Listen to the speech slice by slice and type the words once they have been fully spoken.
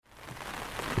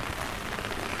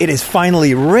It is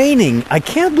finally raining. I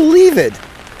can't believe it.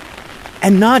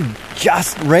 And not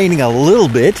just raining a little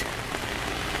bit.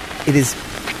 It is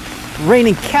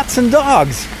raining cats and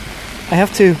dogs. I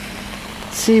have to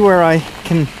see where I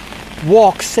can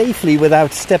walk safely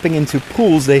without stepping into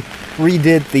pools. They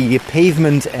redid the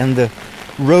pavement and the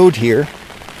road here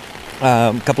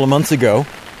a couple of months ago.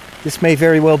 This may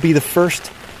very well be the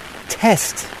first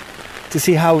test to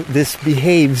see how this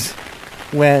behaves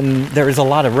when there is a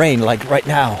lot of rain, like right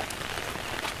now.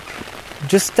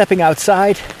 Just stepping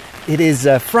outside. It is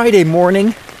Friday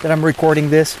morning that I'm recording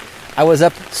this. I was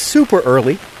up super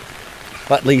early,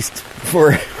 at least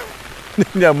for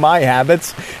my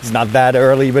habits. It's not that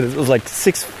early, but it was like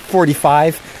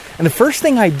 6:45. And the first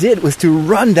thing I did was to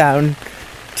run down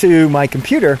to my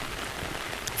computer,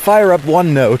 fire up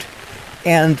OneNote,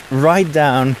 and write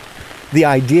down the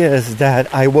ideas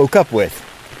that I woke up with.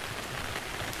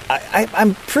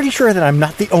 I'm pretty sure that I'm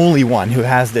not the only one who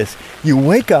has this. You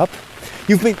wake up,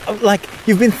 you've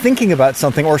been thinking about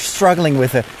something or struggling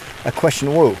with a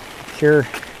question. Whoa, here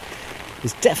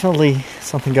is definitely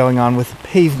something going on with the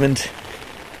pavement.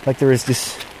 Like there is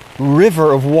this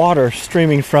river of water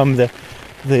streaming from the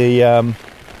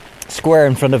square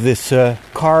in front of this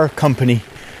car company,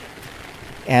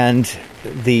 and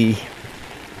the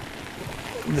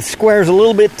square is a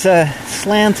little bit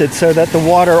slanted so that the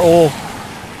water all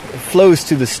flows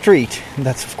to the street. And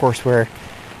that's of course where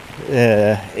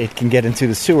it can get into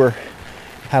the sewer.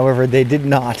 However, they did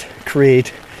not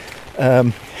create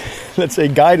let's say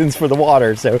guidance for the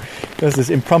water, so there's this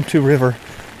impromptu river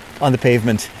on the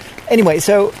pavement. Anyway,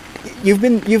 so you've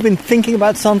been thinking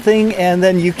about something and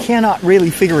then you cannot really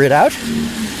figure it out.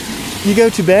 You go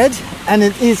to bed and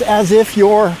it is as if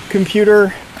your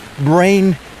computer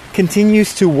brain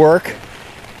continues to work,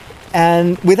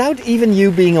 and without even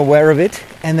you being aware of it,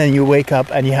 and then you wake up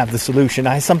and you have the solution.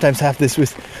 I sometimes have this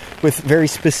with very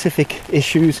specific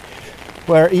issues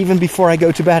where even before I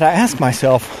go to bed I ask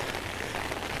myself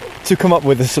to come up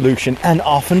with a solution, and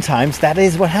oftentimes that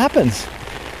is what happens.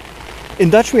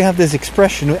 In Dutch we have this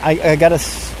expression, I gotta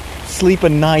sleep a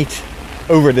night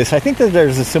over this. I think that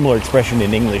there's a similar expression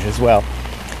in English as well.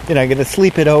 I gotta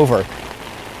sleep it over.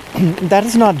 That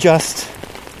is not just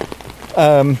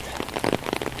an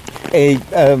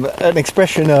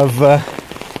expression of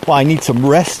I need some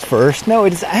rest first. No,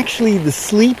 it is actually the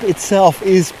sleep itself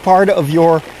is part of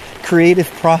your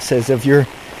creative process, of your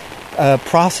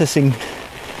processing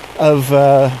of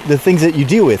the things that you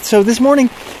deal with. So this morning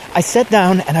I sat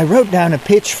down and I wrote down a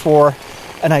pitch for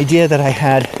an idea that I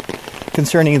had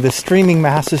concerning the streaming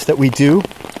masses that we do.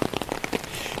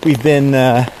 We've been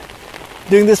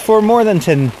doing this for more than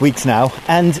 10 weeks now,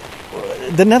 and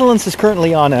the Netherlands is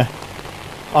currently on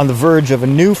the verge of a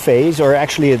new phase, or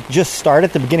actually it just started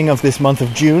at the beginning of this month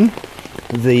of June.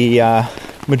 The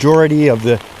majority of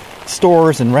the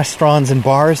stores and restaurants and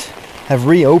bars have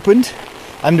reopened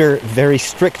under very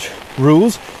strict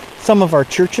rules. Some of our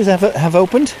churches have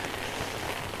opened.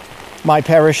 My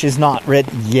parish is not Red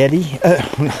Yeti.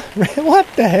 What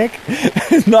the heck?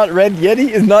 It's not Red Yeti,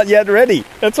 is not yet ready.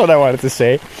 That's what I wanted to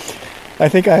say. I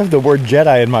think I have the word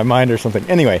Jedi in my mind or something.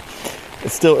 Anyway,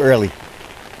 it's still early.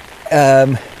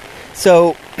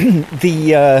 So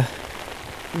the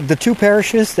two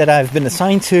parishes that I've been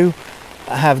assigned to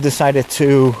have decided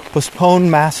to postpone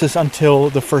masses until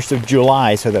the 1st of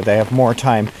July so that they have more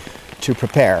time to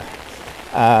prepare.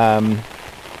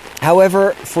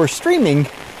 However, for streaming,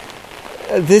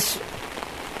 this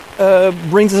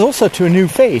brings us also to a new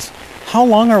phase. How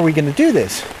long are we going to do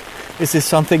this? Is this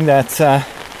something that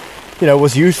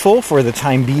was useful for the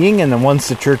time being, and then once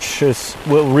the churches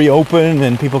will reopen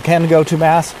and people can go to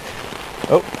mass?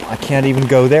 Oh, I can't even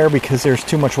go there because there's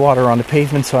too much water on the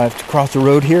pavement, so I have to cross the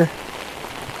road here.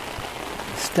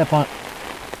 Step on.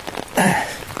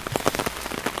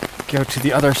 Go to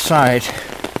the other side.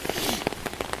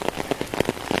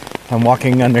 I'm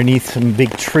walking underneath some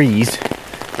big trees,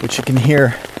 which you can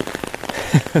hear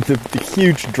the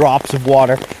huge drops of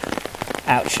water.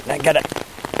 Ouch, I gotta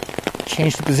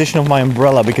change the position of my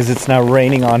umbrella because it's now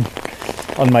raining on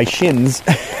my shins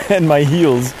and my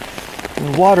heels.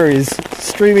 The water is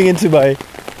streaming into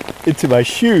my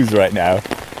shoes right now.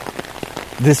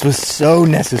 This was so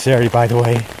necessary, by the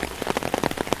way.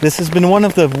 This has been one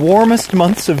of the warmest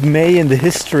months of May in the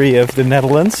history of the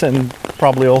Netherlands, and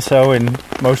probably also in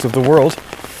most of the world.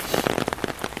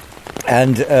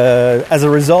 And as a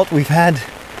result, we've had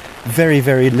very,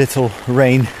 very little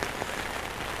rain.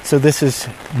 So this is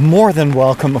more than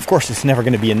welcome. Of course, it's never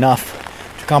going to be enough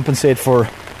to compensate for,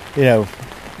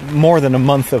 more than a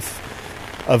month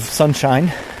of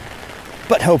sunshine.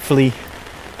 But hopefully,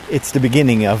 it's the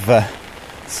beginning of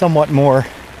somewhat more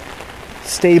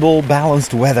stable,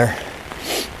 balanced weather.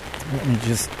 Let me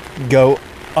just go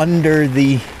under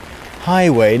the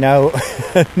highway. Now,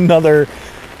 another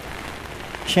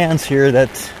chance here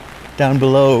that down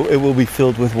below it will be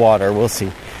filled with water. We'll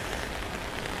see.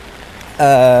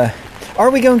 Are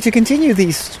we going to continue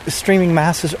these streaming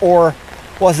masses, or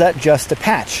was that just a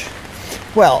patch?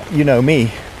 Well, you know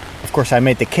me. Of course, I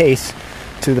made the case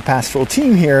to the pastoral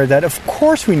team here that of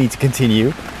course we need to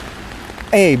continue.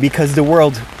 A, because the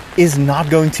world is not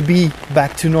going to be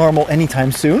back to normal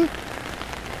anytime soon.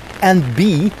 And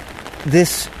B,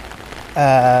 this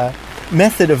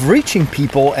method of reaching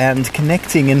people and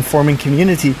connecting and forming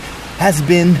community has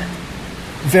been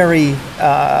very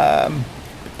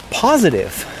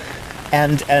positive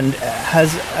and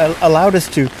has allowed us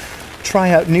to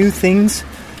try out new things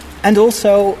and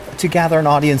also to gather an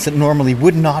audience that normally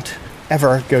would not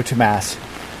ever go to Mass.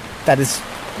 That is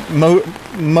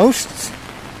most,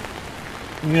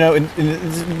 you know,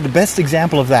 the best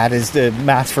example of that is the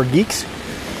Mass for Geeks,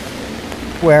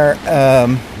 where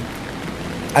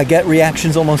I get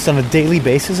reactions almost on a daily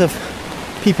basis of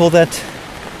people that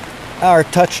are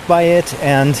touched by it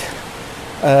and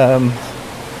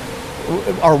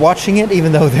are watching it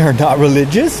even though they're not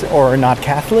religious or not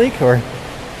Catholic or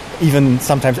even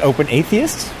sometimes open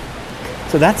atheists.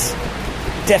 So that's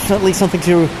definitely something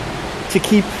to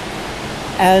keep.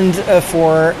 And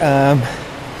for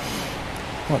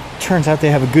well, it turns out they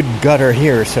have a good gutter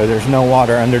here, so there's no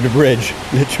water under the bridge,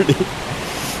 literally.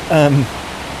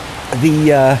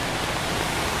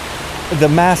 The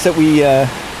Mass that we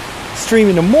stream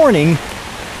in the morning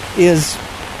is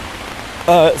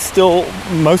still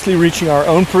mostly reaching our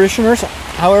own parishioners.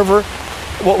 However,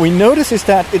 what we notice is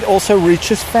that it also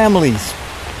reaches families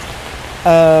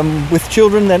with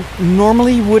children that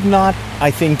normally would not,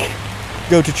 I think,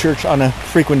 go to church on a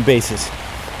frequent basis.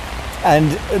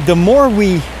 And the more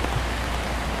we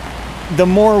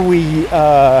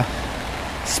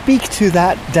speak to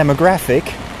that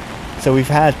demographic, so we've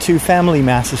had 2 family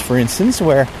masses, for instance,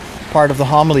 where part of the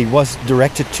homily was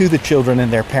directed to the children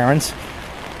and their parents.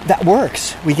 That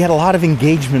works. We get a lot of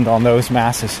engagement on those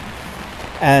masses.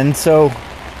 And so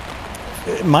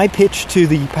my pitch to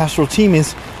the pastoral team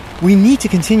is we need to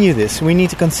continue this. We need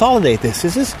to consolidate this.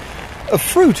 This is a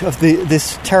fruit of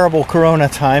this terrible corona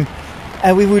time,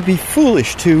 and we would be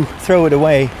foolish to throw it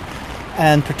away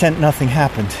and pretend nothing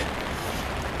happened.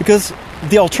 Because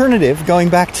the alternative, going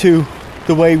back to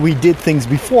the way we did things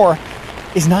before,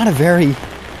 is not a very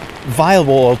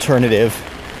viable alternative.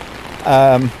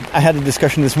 I had a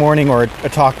discussion this morning, or a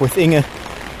talk with Inge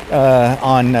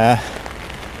on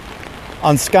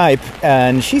Skype,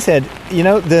 and she said, you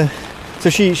know, so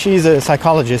she's a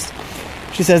psychologist.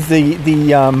 She says the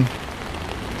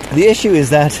issue is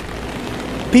that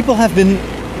people have been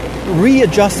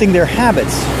readjusting their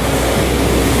habits.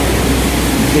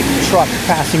 Big truck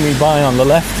passing me by on the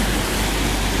left.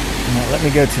 Now, let me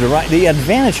go to the right. The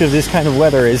advantage of this kind of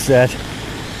weather is that I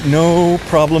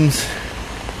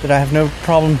have no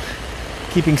problem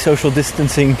keeping social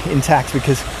distancing intact,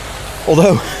 because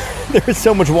although there is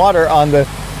so much water on the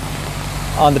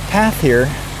path here,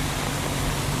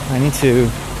 I need to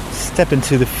step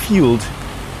into the field.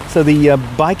 So the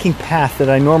biking path that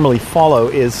I normally follow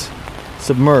is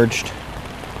submerged.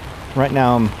 Right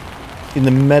now I'm in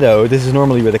the meadow. This is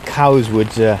normally where the cows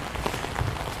would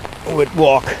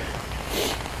walk,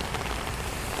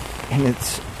 and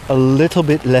it's a little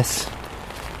bit less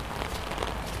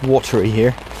watery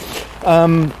here.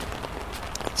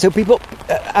 So people,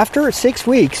 after 6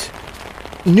 weeks,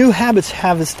 new habits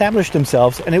have established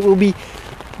themselves, and it will be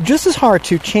just as hard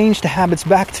to change the habits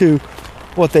back to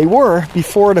what they were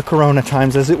before the corona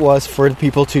times as it was for the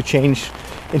people to change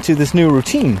into this new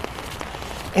routine.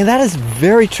 And that is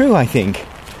very true, I think.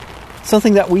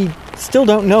 Something that we still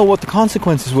don't know what the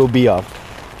consequences will be of.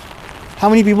 How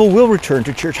many people will return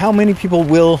to church? How many people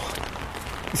will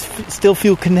still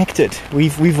feel connected?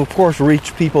 We've of course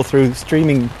reached people through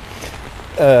streaming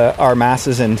our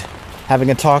masses and having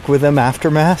a talk with them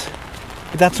after Mass.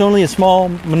 But that's only a small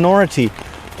minority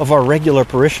of our regular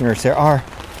parishioners. There are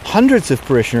hundreds of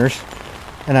parishioners,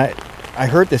 and I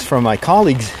heard this from my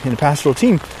colleagues in the pastoral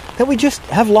team, that we just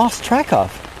have lost track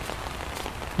of.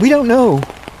 We don't know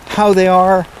how they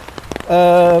are.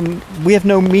 We have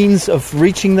no means of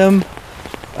reaching them,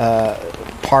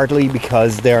 partly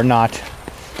because they're not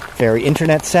very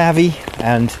internet savvy,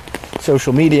 and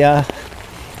social media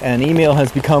and email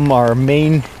has become our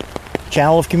main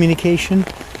channel of communication,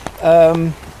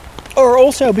 or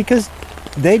also because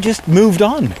they just moved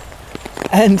on.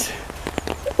 And,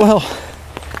 well,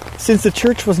 since the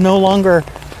church was no longer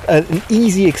an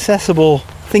easy, accessible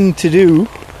thing to do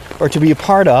or to be a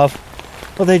part of,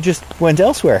 well, they just went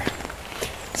elsewhere.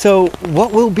 So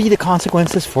what will be the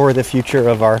consequences for the future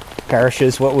of our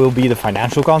parishes? What will be the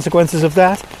financial consequences of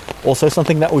that? Also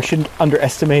something that we shouldn't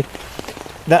underestimate.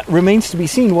 That remains to be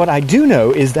seen. What I do know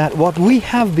is that what we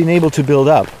have been able to build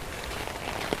up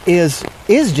is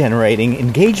generating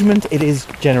engagement. It is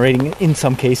generating, in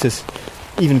some cases,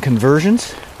 even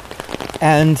conversions,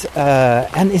 and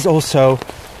is also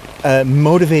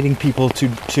motivating people to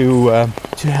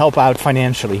help out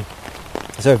financially.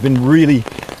 So I've been really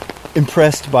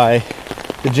impressed by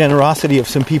the generosity of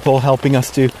some people helping us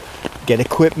to get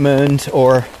equipment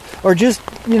or just,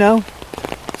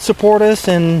 support us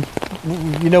and,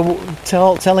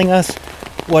 telling us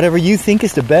whatever you think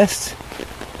is the best.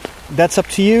 That's up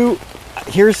to you.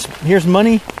 Here's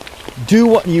money. Do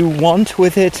what you want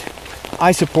with it.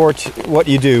 I support what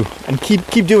you do, and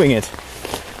keep doing it.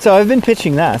 So I've been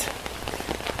pitching that.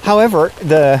 However,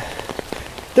 there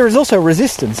is also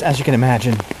resistance, as you can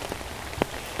imagine.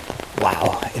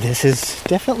 Wow, this is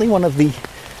definitely one of the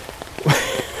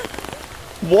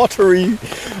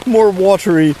more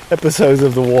watery episodes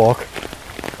of the walk.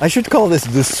 I should call this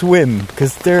the swim,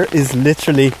 because there is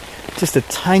literally just a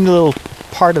tiny little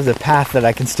part of the path that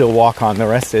I can still walk on. The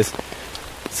rest is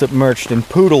submerged in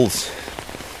poodles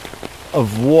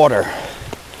of water.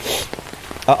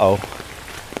 Uh-oh.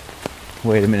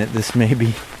 Wait a minute, this may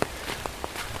be...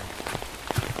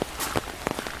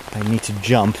 I need to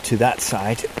jump to that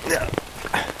side.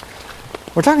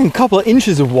 We're talking a couple of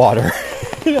inches of water.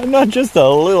 Not just a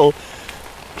little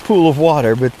pool of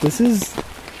water, but this is...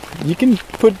 You can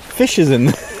put fishes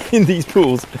in these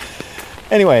pools.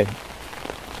 Anyway,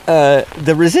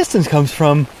 the resistance comes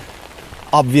from,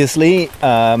 obviously,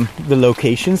 the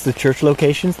locations, the church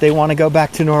locations. They want to go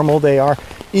back to normal. They are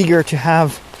eager to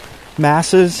have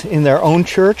masses in their own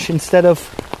church instead of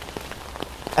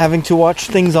having to watch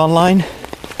things online.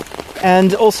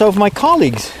 And also of my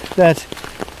colleagues that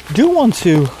do want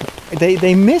to,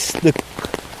 they miss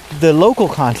the local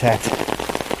contact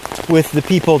with the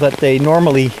people that they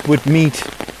normally would meet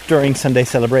during Sunday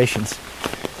celebrations.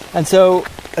 And so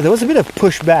there was a bit of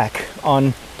pushback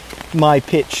on my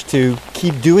pitch to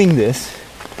keep doing this.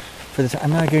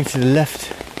 I'm now going to the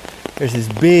left. There's this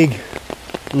big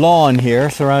lawn here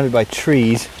surrounded by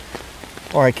trees,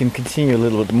 or I can continue a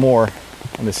little bit more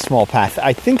on this small path.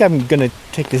 I think I'm going to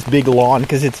take this big lawn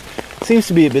because it seems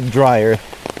to be a bit drier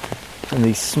than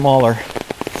these smaller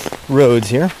roads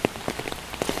here.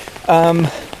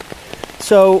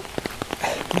 So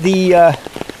the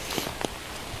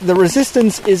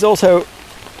resistance is also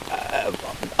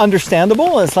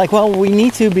understandable. It's like, well, we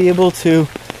need to be able to,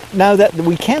 now that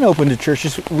we can open the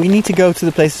churches, we need to go to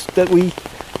the place that we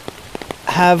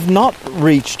have not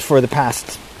reached for the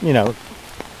past,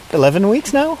 11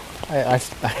 weeks now? I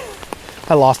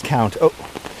lost count. Oh,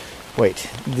 wait,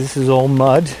 this is all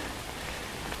mud.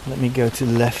 Let me go to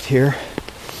the left here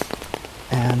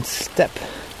and step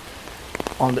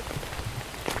on the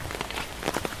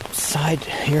side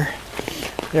here.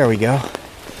 There we go.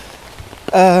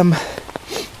 And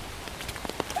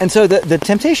so the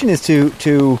temptation is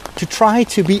to try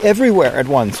to be everywhere at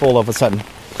once all of a sudden,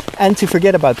 and to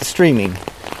forget about the streaming.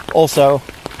 Also,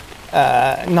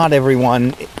 not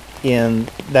everyone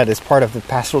that is part of the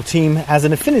pastoral team has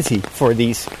an affinity for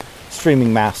these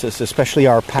streaming masses, especially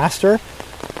our pastor.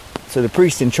 So the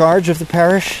priest in charge of the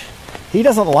parish, he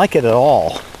doesn't like it at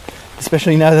all,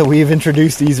 especially now that we've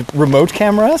introduced these remote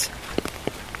cameras.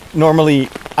 Normally,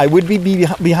 I would be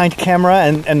behind camera,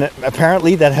 and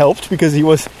apparently that helped, because he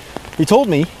told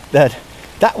me that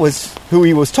was who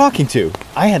he was talking to.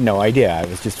 I had no idea, I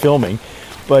was just filming,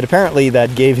 but apparently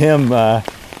that gave him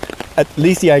at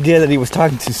least the idea that he was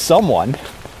talking to someone.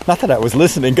 Not that I was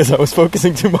listening, because I was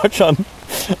focusing too much on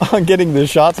getting the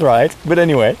shots right, but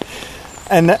anyway.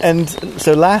 And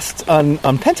so last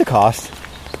on Pentecost,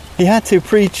 he had to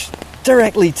preach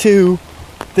directly to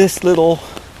this little,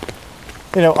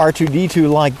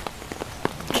 R2-D2-like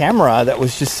camera that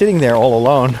was just sitting there all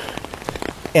alone,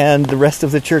 and the rest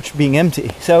of the church being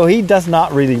empty. So he does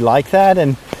not really like that,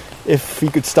 and if he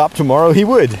could stop tomorrow, he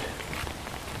would.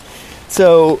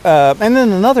 So, and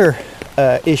then another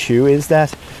issue is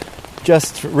that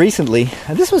just recently,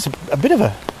 and this was a bit of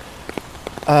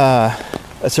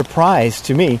a surprise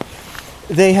to me,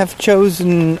 they have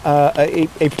chosen a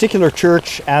particular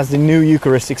church as the new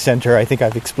Eucharistic Center. I think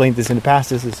I've explained this in the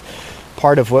past. This is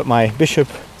part of what my bishop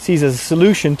sees as a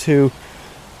solution to...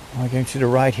 Am I going to the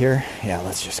right here? Yeah,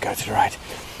 let's just go to the right.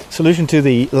 Solution to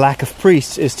the lack of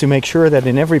priests is to make sure that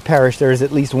in every parish there is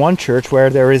at least one church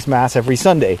where there is Mass every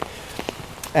Sunday,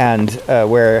 and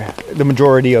where the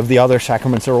majority of the other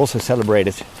sacraments are also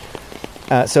celebrated.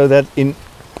 So that in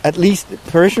at least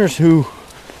parishioners who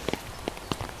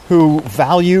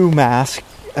value Mass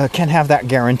can have that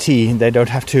guarantee. They don't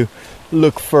have to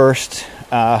look first,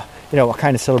 what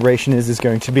kind of celebration is this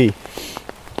going to be.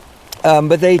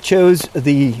 But they chose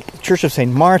the Church of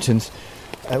St. Martin's,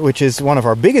 which is one of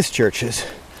our biggest churches,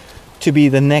 to be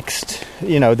the next,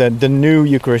 the new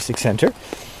Eucharistic center.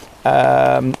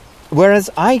 Whereas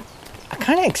I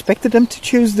kind of expected them to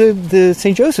choose the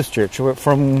St. Joseph's Church,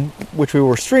 from which we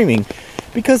were streaming,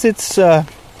 because it's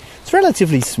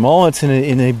relatively small. It's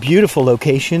in a beautiful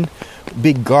location,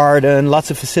 big garden,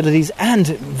 lots of facilities, and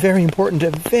very important,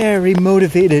 a very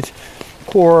motivated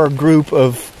core group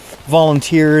of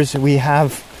volunteers. We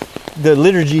have the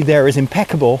liturgy there is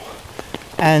impeccable,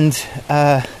 and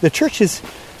the church is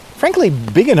frankly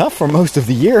big enough for most of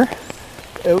the year.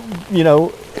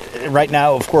 Right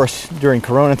now, of course, during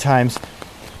Corona times,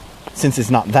 since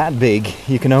it's not that big,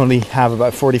 you can only have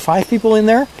about 45 people in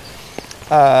there.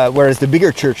 Whereas the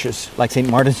bigger churches, like St.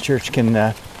 Martin's Church, can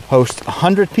host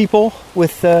 100 people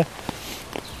with the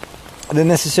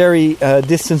necessary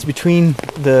distance between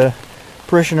the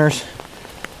parishioners.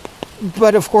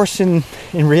 But of course, in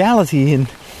reality, in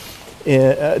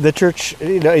the church,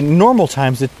 in normal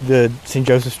times, the St.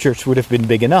 Joseph's Church would have been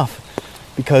big enough,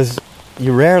 because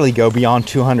you rarely go beyond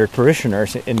 200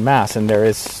 parishioners in Mass, and there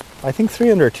is, I think,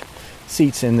 300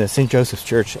 seats in the St. Joseph's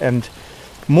Church, and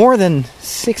more than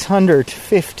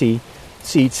 650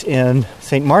 seats in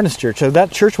St. Martin's Church. So that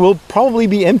church will probably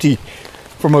be empty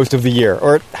for most of the year,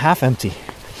 or half empty.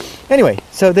 Anyway,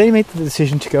 so they made the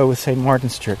decision to go with St.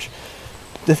 Martin's Church.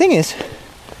 The thing is,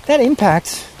 that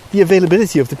impacts the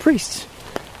availability of the priests,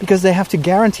 because they have to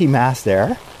guarantee Mass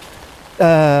there.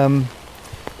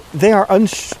 They are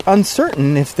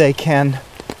uncertain if they can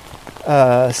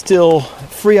still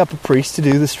free up a priest to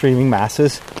do the streaming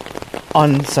Masses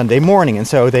on Sunday morning. And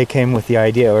so they came with the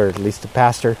idea, or at least the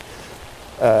pastor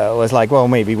was like, well,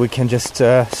 maybe we can just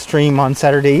stream on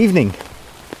Saturday evening.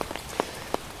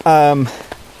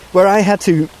 Where I had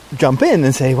to jump in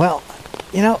and say, well,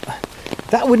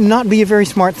 that would not be a very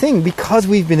smart thing, because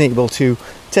we've been able to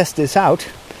test this out.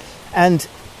 And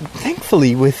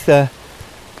thankfully, with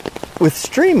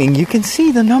streaming, you can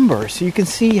see the numbers. You can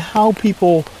see how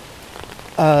people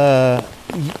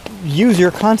use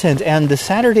your content. And the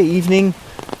Saturday evening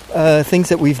things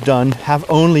that we've done have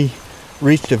only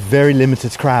reached a very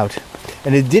limited crowd.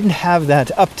 And it didn't have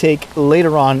that uptake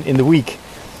later on in the week,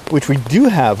 which we do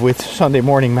have with Sunday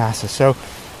morning Masses. So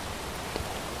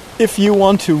if you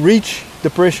want to reach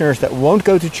the parishioners that won't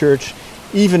go to church,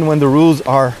 even when the rules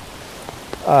are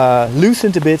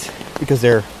loosened a bit, because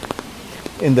they're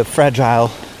in the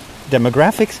fragile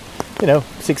demographics,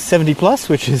 670 plus,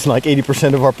 which is like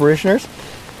 80% of our parishioners.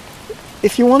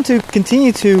 If you want to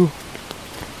continue to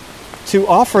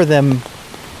offer them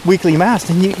weekly Mass,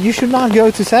 then you should not go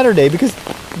to Saturday, because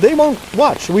they won't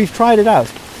watch. We've tried it out.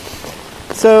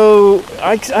 So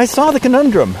I saw the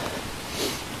conundrum.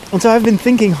 And so I've been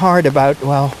thinking hard about,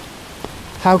 well,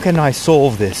 how can I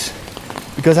solve this?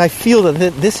 Because I feel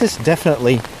that this is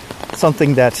definitely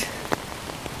something that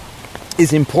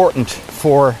is important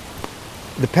for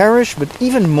the parish, but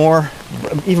even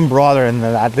broader than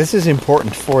that, this is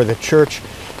important for the church,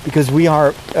 because we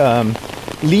are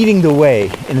leading the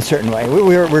way in a certain way.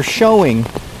 We're showing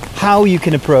how you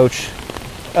can approach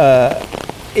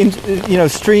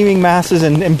streaming Masses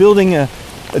and building a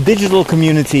digital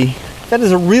community that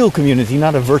is a real community,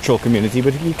 not a virtual community,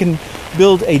 but you can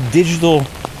build a digital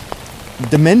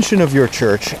dimension of your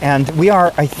church. And we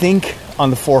are, I think, on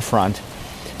the forefront,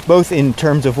 both in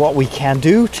terms of what we can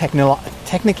do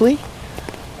technically.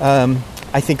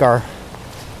 I think our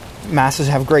Masses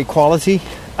have great quality,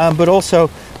 but also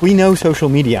we know social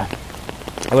media.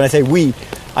 And when I say we,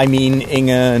 I mean Inge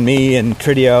and me and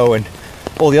Tridio and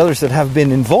all the others that have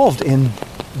been involved in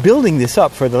building this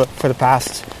up for the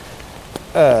past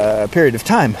period of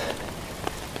time.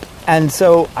 And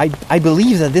so I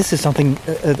believe that this is something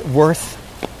worth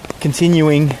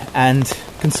continuing and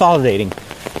consolidating.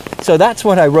 So that's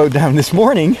what I wrote down this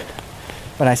morning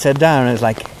when I sat down. I was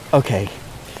like, okay,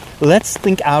 let's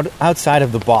think outside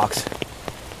of the box.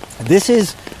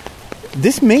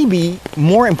 This may be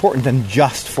more important than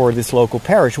just for this local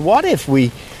parish. What if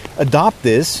we adopt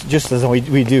this, just as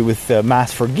we do with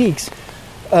Mass for Geeks,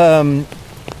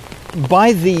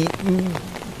 by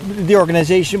the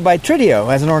organization, by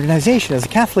Tridio as an organization, as a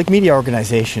Catholic media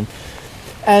organization.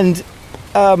 And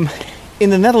in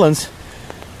the Netherlands,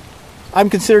 I'm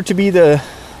considered to be they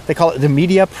call it the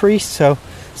media priest, so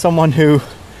someone who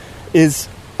is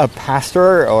a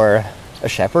pastor or a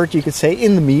shepherd, you could say,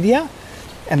 in the media.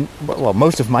 And, well,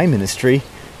 most of my ministry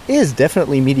is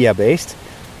definitely media-based.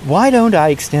 why don't I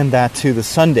extend that to the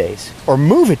Sundays, or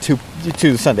move it to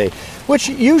the Sunday, which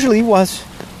usually was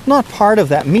not part of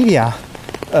that media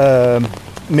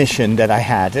mission that I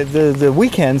had. The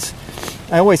weekends,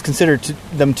 I always considered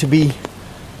them to be,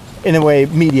 in a way,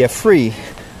 media free,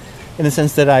 in the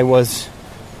sense that I was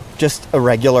just a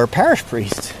regular parish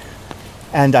priest,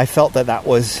 and I felt that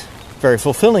was very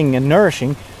fulfilling and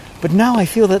nourishing. But now I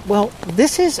feel that, well,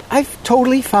 I've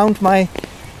totally found my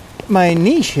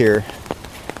niche here.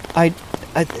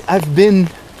 I've been,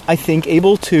 I think,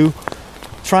 able to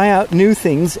try out new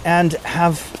things and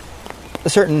have a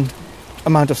certain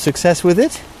amount of success with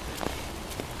it.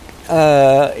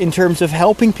 In terms of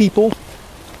helping people,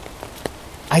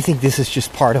 I think this is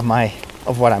just part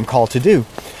of what I'm called to do.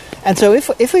 And so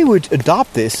if we would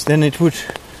adopt this, then it would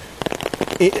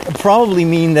probably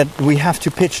mean that we have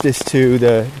to pitch this to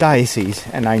the diocese,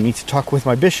 and I need to talk with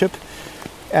my bishop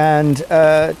and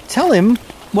tell him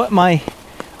what my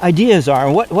ideas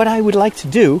are. What I would like to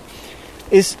do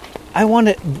is I want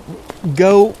to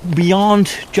go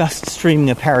beyond just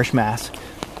streaming a parish mass.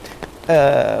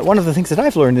 One of the things that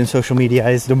I've learned in social media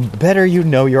is the better you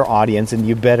know your audience, and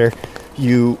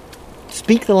you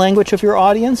speak the language of your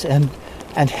audience and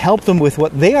help them with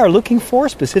what they are looking for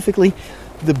specifically,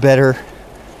 the better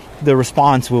the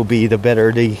response will be, the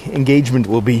better the engagement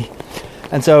will be.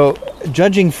 And so,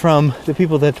 judging from the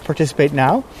people that participate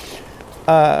now,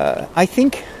 I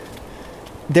think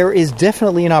there is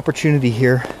definitely an opportunity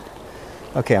here.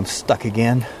 Okay, I'm stuck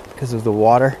again because of the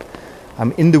water.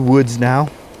 I'm in the woods now,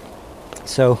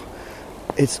 so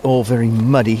it's all very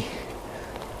muddy.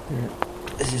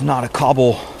 This is not a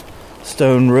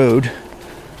cobblestone road,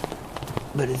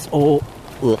 but it's all...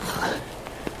 Ugh.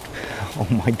 Oh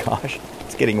my gosh,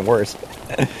 it's getting worse.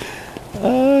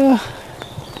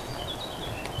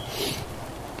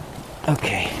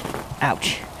 Okay,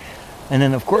 ouch. And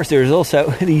then of course there's also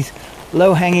these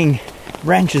low-hanging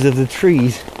branches of the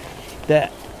trees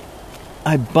that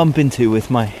I bump into with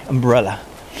my umbrella.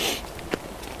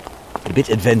 A bit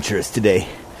adventurous today.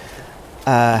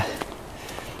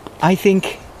 I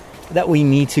think that we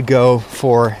need to go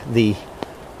for the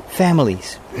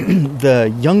families,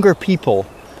 the younger people.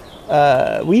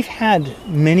 We've had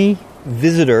many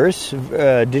visitors,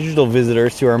 digital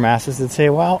visitors to our masses that say,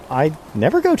 well, I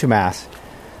never go to mass.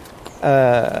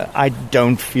 I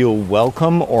don't feel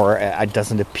welcome, or it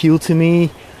doesn't appeal to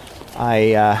me.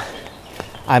 I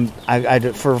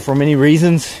for many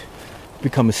reasons,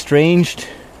 become estranged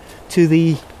to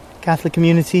the Catholic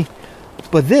community.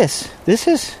 But this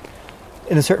is,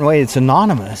 in a certain way, it's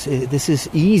anonymous. This is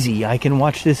easy. I can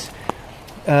watch this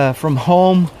from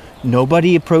home.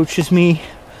 Nobody approaches me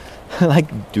like,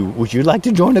 would you like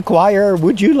to join a choir?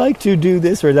 Would you like to do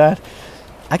this or that?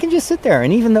 I can just sit there,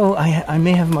 and even though I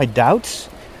may have my doubts,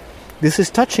 this is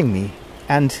touching me.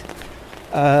 And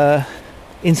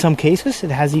in some cases,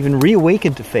 it has even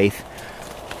reawakened the faith.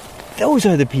 Those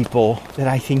are the people that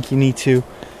I think you need to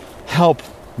help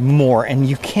more. And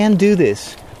you can do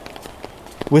this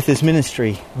with this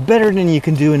ministry better than you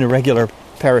can do in a regular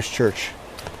parish church,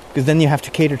 because then you have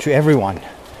to cater to everyone.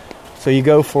 So you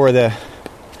go for the...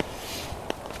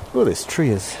 Oh, this tree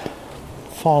has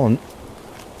fallen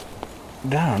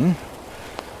down.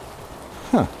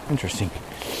 Huh, interesting.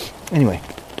 Anyway,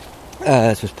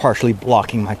 this was partially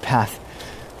blocking my path.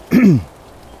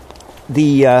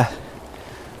 The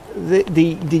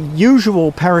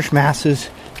usual parish masses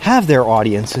have their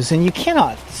audiences, and you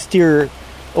cannot steer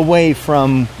away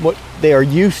from what they are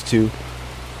used to.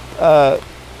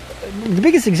 The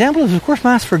biggest example is, of course,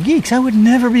 Mass for Geeks. I would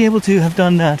never be able to have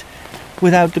done that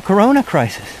without the Corona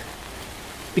crisis,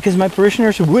 because my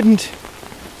parishioners would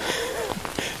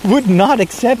not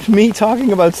accept me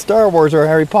talking about Star Wars or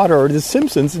Harry Potter or The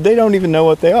Simpsons. They don't even know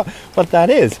what that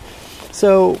is.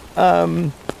 So,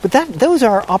 but those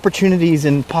are opportunities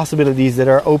and possibilities that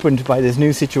are opened by this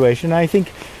new situation. I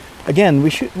think, again,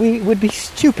 we would be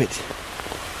stupid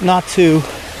not to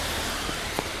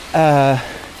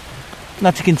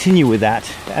continue with that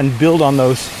and build on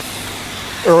those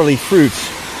early fruits.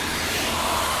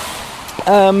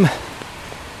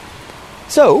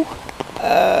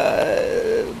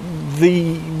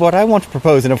 What I want to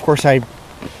propose, and of course it's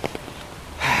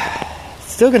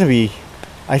still going to be,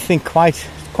 I think, quite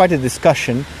a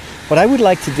discussion. What I would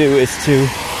like to do is to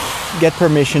get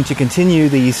permission to continue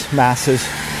these masses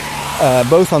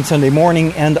both on Sunday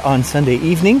morning and on Sunday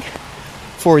evening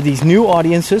for these new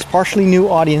audiences, partially new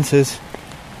audiences,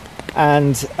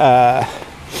 and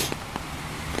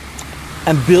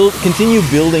continue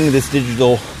building this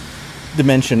digital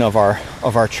dimension of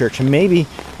our church, and maybe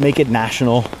make it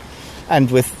national. And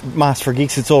with Mass for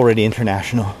Geeks, it's already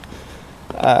international.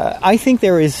 I think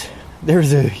there is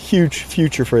a huge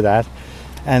future for that,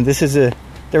 and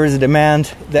there is a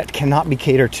demand that cannot be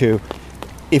catered to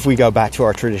if we go back to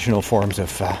our traditional forms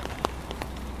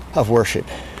of worship.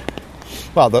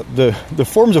 Well, the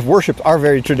forms of worship are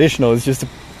very traditional. It's just the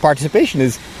participation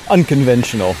is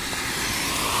unconventional.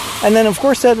 And then, of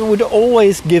course, that would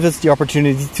always give us the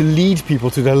opportunity to lead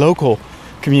people to their local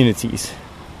communities.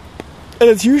 And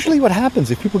it's usually what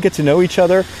happens. If people get to know each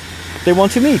other, they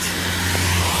want to meet.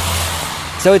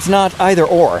 So it's not either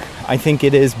or. I think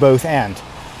it is both and.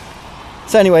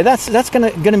 So anyway, that's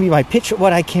gonna be my pitch.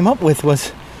 What I came up with was,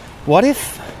 what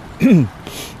if,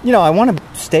 I want to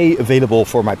stay available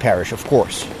for my parish, of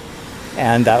course.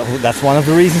 And that's one of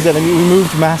the reasons that we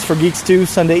moved Mass for Geeks to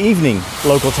Sunday evening,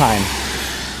 local time.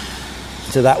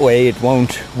 So that way it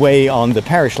won't weigh on the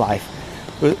parish life.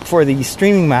 But for the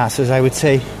streaming Masses, I would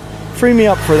say, free me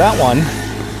up for that one.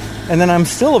 And then I'm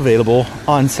still available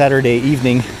on Saturday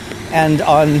evening and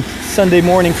on Sunday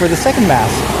morning for the second Mass.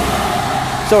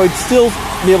 So I'd still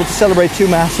be able to celebrate 2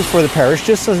 Masses for the parish,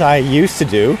 just as I used to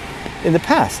do in the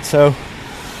past. So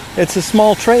it's a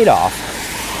small trade-off.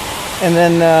 And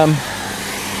then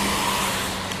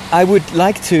I would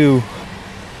like to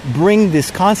bring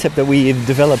this concept that we've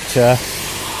developed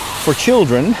for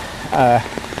children.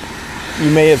 You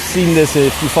may have seen this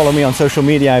if you follow me on social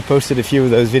media. I posted a few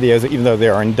of those videos, even though they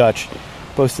are in Dutch.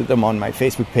 Posted them on my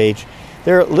Facebook page.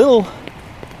 They're little,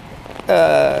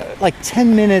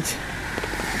 10-minute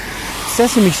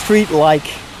Sesame Street-like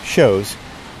shows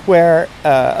where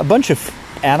a bunch of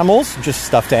animals, just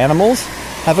stuffed animals,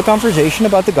 have a conversation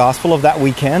about the gospel of that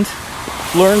weekend,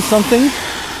 learn something,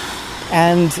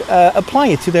 and apply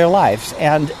it to their lives.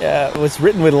 And it was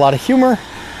written with a lot of humor.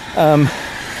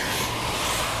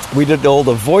 We did all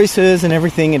the voices and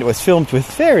everything, and it was filmed with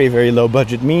very, very low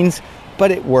budget means,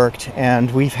 but it worked.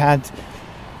 And we've had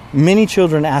many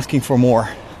children asking for more.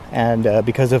 And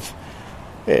because of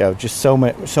just so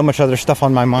much other stuff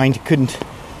on my mind, couldn't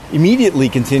immediately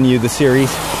continue the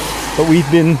series. But we've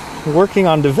been working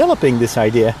on developing this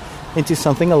idea into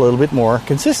something a little bit more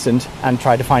consistent and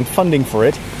try to find funding for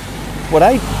it. What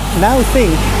I now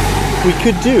think we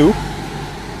could do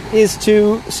is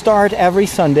to start every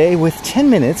Sunday with 10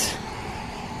 minutes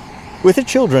with the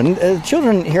children.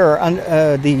 Children here on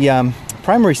the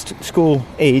primary school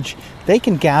age, they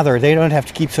can gather. They don't have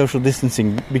to keep social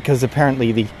distancing because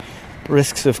apparently the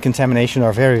risks of contamination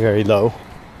are very, very low,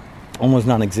 almost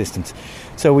non-existent.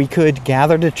 So we could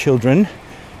gather the children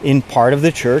in part of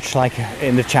the church, like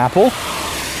in the chapel,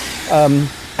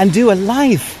 and do a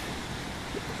live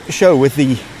show with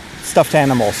the stuffed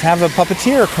animals. Have a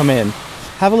puppeteer come in.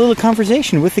 Have a little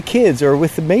conversation with the kids, or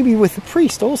maybe with the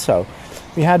priest also.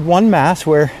 We had one Mass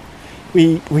where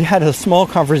we had a small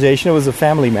conversation. It was a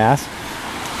family Mass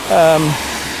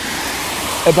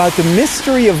about the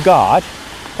mystery of God.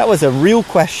 That was a real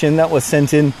question that was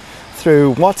sent in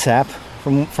through WhatsApp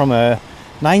from a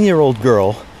 9-year-old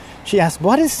girl. She asked,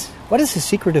 "What is the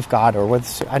secret of God?" Or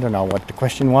I don't know what the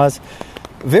question was.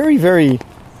 Very, very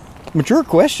mature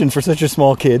question for such a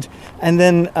small kid. And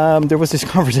then there was this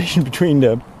conversation between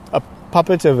a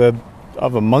puppet of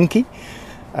a monkey.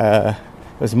 It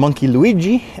was Monkey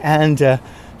Luigi and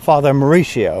Father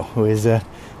Mauricio, who is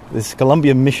this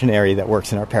Colombian missionary that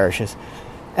works in our parishes.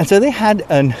 And so they had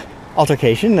an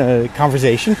altercation, a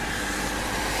conversation.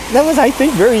 That was, I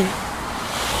think,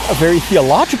 a very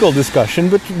theological discussion,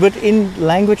 but in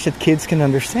language that kids can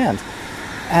understand.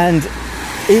 And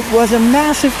it was a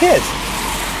massive hit.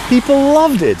 People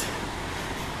loved it.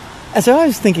 And so I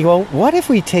was thinking, well, what if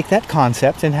we take that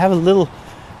concept and have a little,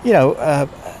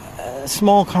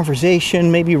 small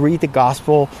conversation, maybe read the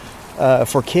gospel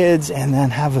for kids, and then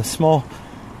have a small,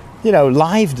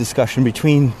 live discussion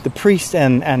between the priest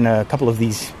and a couple of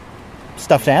these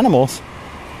stuffed animals.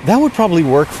 That would probably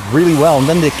work really well. And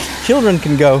then the children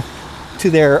can go to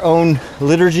their own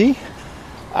liturgy,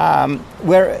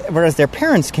 whereas their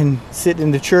parents can sit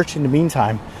in the church in the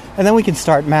meantime. And then we can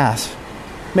start Mass.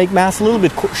 Make Mass a little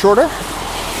bit shorter,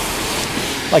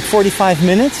 like 45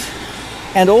 minutes.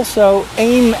 And also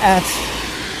aim at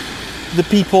the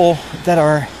people that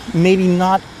are maybe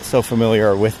not so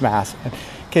familiar with Mass,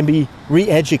 can be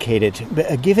re-educated.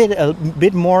 Give it a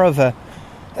bit more of a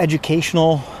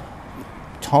educational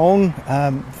tone.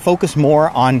 Focus more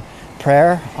on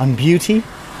prayer, on beauty,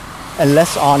 and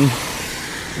less on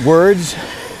words.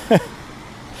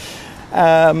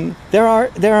 There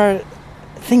are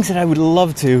things that I would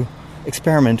love to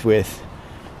experiment with.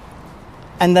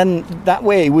 And then that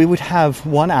way we would have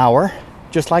 1 hour,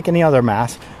 just like any other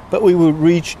Mass, but we would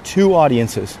reach 2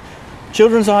 audiences.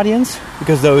 Children's audience,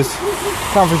 because those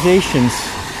conversations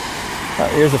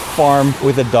Here's a farm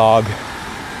with a dog.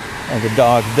 And the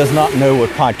dog does not know what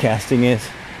podcasting is.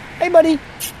 Hey, buddy.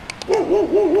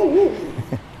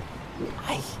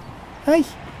 Hi. Hi.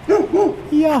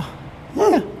 Yeah.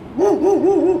 Yeah.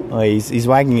 Oh, he's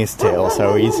wagging his tail,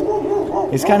 so he's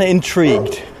kind of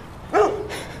intrigued.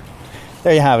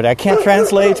 There you have it. I can't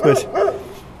translate, but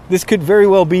this could very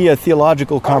well be a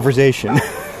theological conversation.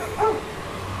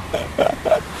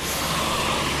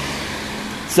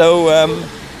 So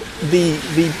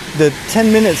the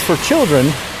 10 minutes for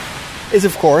children is,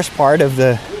 of course,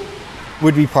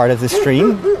 would be part of the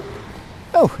stream.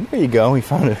 Oh, there you go. We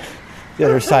found the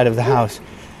other side of the house.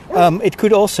 It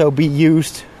could also be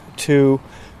used to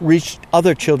reach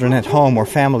other children at home or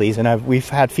families, and we've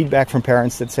had feedback from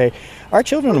parents that say our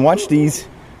children watch these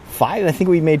 5. I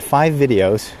think we made 5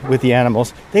 videos with the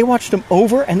animals. They watched them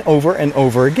over and over and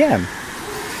over again.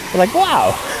 We're like,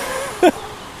 wow.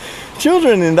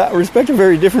 Children in that respect are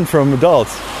very different from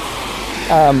adults.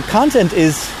 Content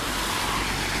is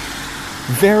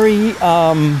very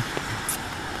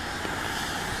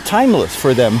timeless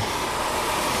for them.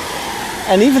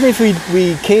 And even if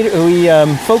we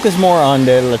focus more on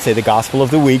let's say the gospel of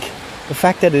the week, the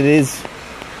fact that it is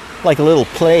like a little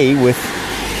play with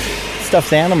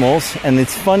stuffed animals and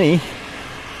it's funny,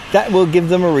 that will give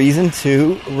them a reason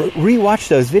to re-watch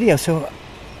those videos. So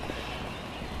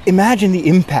imagine the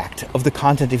impact of the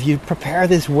content if you prepare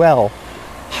this well,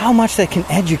 how much that can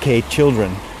educate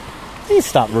children. It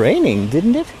stopped raining,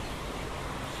 didn't it?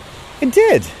 It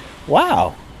did.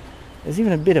 Wow. There's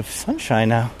even a bit of sunshine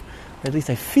now. Or at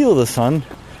least I feel the sun.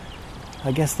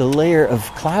 I guess the layer of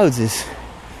clouds is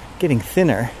getting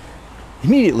thinner.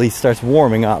 Immediately starts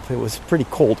warming up. It was pretty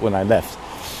cold when I left.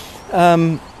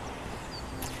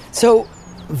 So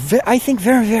I think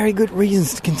very, very good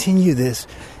reasons to continue this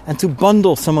and to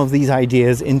bundle some of these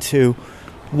ideas into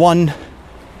one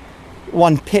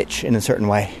pitch in a certain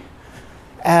way.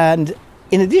 And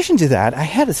in addition to that, I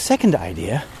had a second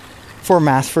idea for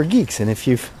Mass for Geeks. And if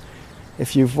you've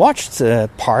watched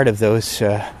part of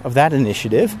that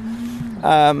initiative,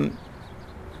 I'm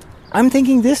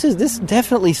thinking this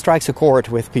definitely strikes a chord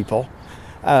with people.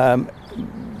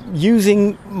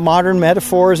 Using modern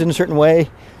metaphors in a certain way,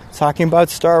 talking about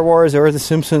Star Wars or The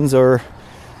Simpsons or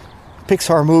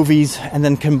Pixar movies, and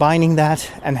then combining that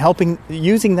and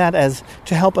using that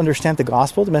to help understand the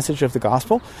gospel, the message of the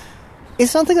gospel,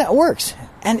 is something that works.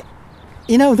 And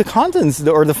the contents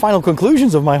or the final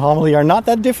conclusions of my homily are not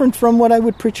that different from what I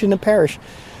would preach in a parish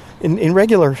in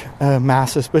regular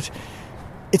masses, but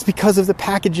it's because of the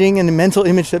packaging and the mental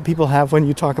image that people have when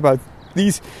you talk about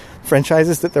these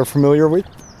franchises that they're familiar with.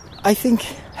 I think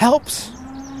helps.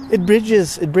 It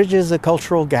bridges a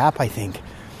cultural gap, I think.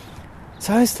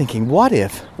 So I was thinking, what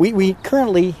if we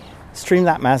currently stream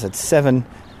that Mass at 7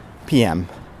 p.m.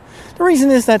 The reason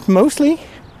is that mostly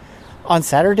on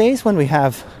Saturdays when we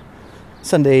have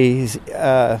Sundays,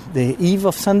 the eve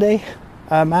of Sunday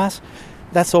Mass,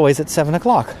 that's always at 7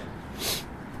 o'clock.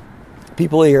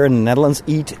 People here in the Netherlands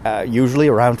eat usually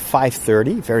around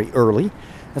 5:30, very early.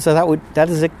 And so that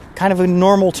is a kind of a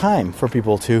normal time for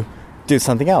people to do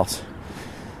something else.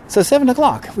 So 7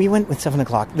 o'clock, we went with 7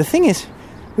 o'clock. The thing is,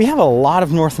 we have a lot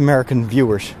of North American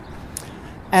viewers.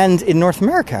 And in North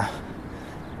America,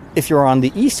 if you're on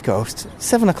the East Coast,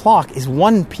 7 o'clock is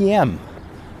 1 p.m.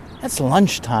 That's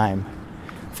lunchtime.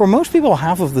 For most people,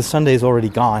 half of the Sunday is already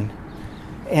gone.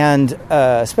 And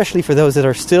especially for those that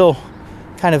are still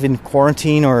kind of in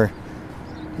quarantine or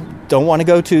don't want to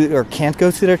go to or can't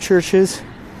go to their churches,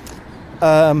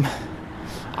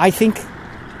 I think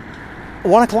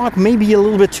 1 o'clock may be a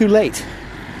little bit too late.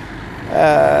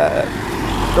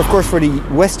 Of course, for the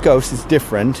West Coast, it's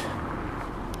different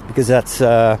because that's,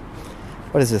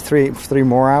 3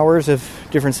 more hours of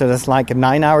difference. So that's like a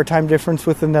 9-hour time difference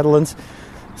with the Netherlands.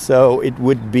 So it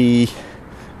would be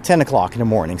 10 o'clock in the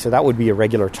morning. So that would be a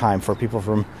regular time for people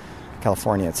from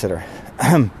California, etc.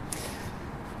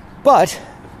 But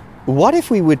what if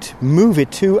we would move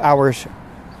it 2 hours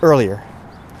earlier?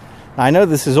 Now, I know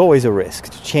this is always a risk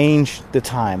to change the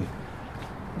time,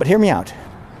 but hear me out.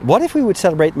 What if we would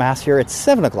celebrate Mass here at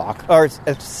 7 o'clock, or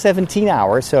at 17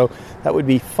 hours, so that would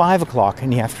be 5 o'clock in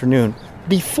the afternoon,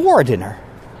 before dinner?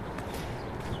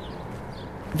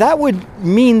 That would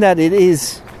mean that it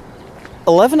is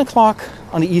 11 o'clock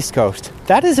on the East Coast.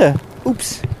 That is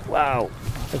wow,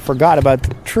 I forgot about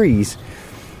the trees.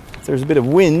 If there's a bit of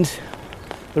wind,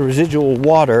 the residual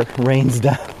water rains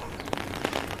down.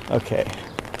 Okay,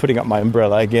 putting up my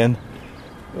umbrella again.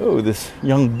 Oh, this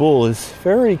young bull is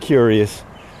very curious.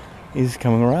 He's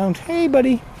coming around. Hey,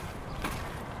 buddy.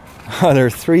 There are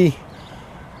 3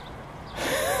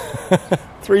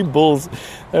 3 bulls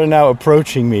that are now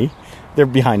approaching me. They're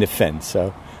behind a fence,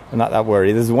 so I'm not that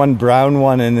worried. There's 1 brown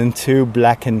one and then 2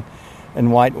 black and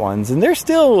white ones. And they're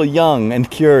still young and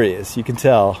curious, you can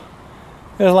tell.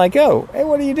 They're like, oh, hey,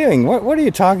 what are you doing? What are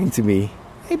you talking to me?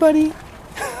 Hey, buddy.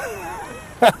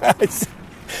 I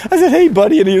said, hey,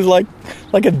 buddy. And he was like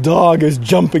a dog is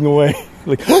jumping away.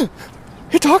 Like,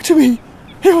 he talked to me.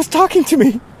 He was talking to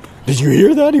me. Did you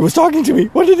hear that? He was talking to me.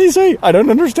 What did he say? I don't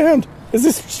understand. It's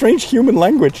this strange human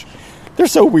language. They're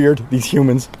so weird, these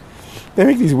humans. They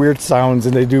make these weird sounds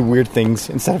and they do weird things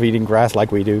instead of eating grass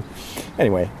like we do.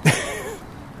 Anyway.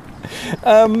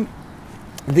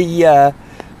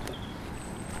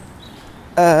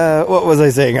 What was I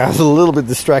saying? I was a little bit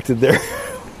distracted there.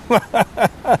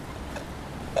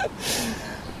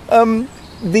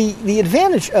 The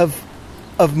advantage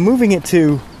of moving it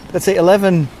to, let's say,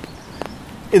 11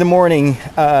 in the morning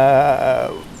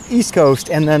East Coast,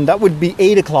 and then that would be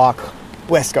 8 o'clock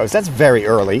West Coast. That's very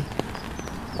early.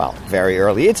 Well, very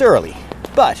early. It's early,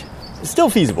 but it's still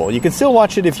feasible. You can still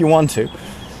watch it if you want to.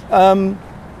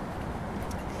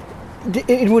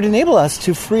 It would enable us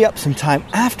to free up some time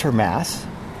after Mass.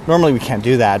 Normally we can't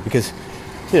do that because,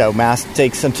 Mass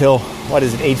takes until,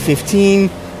 8:15,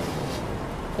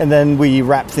 and then we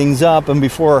wrap things up, and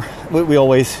before, we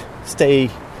always stay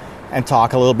and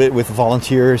talk a little bit with the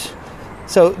volunteers.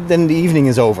 So then the evening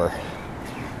is over.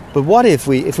 But what if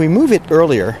we move it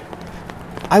earlier?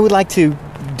 I would like to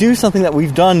do something that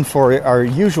we've done for our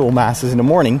usual Masses in the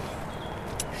morning,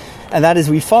 and that is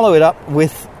we follow it up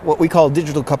with what we call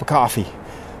Digital Cup of Coffee,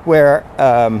 where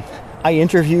I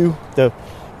interview the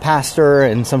pastor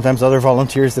and sometimes other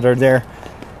volunteers that are there,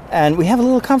 and we have a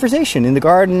little conversation in the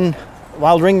garden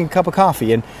while drinking a cup of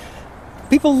coffee, and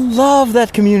people love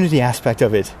that community aspect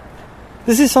of it.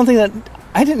 This is something that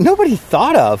nobody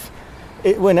thought of.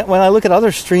 When I look at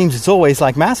other streams, it's always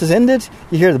like Mass has ended,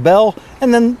 you hear the bell,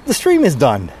 and then the stream is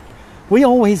done. We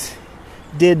always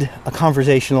did a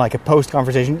conversation, like a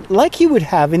post-conversation, like you would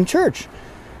have in church.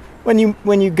 When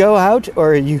you go out,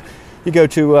 or you go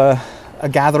to a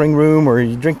gathering room, or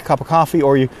you drink a cup of coffee,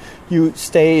 or you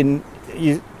stay and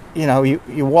you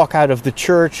walk out of the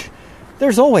church,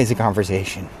 there's always a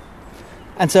conversation.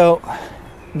 And so,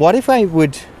 what if I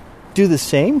would do the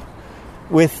same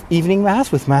with evening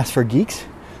Mass, with Mass for Geeks,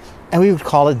 and we would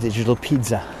call it Digital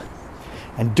Pizza.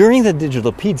 And during the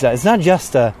Digital Pizza, it's not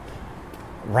just a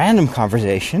random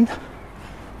conversation,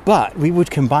 but we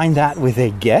would combine that with a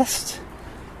guest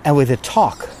and with a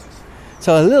talk.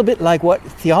 So a little bit like what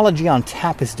Theology on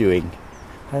Tap is doing.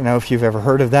 I don't know if you've ever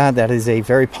heard of that. That is a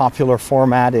very popular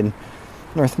format in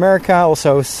North America.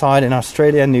 Also saw it in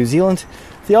Australia and New Zealand.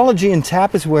 Theology on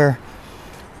Tap is where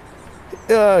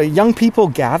young people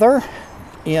gather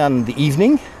in the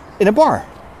evening in a bar,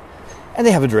 and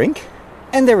they have a drink,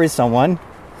 and there is someone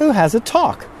who has a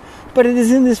talk, but it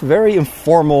is in this very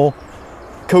informal,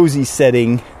 cozy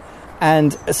setting,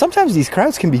 and sometimes these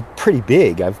crowds can be pretty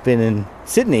big. I've been in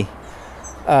Sydney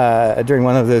during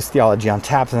one of those Theology on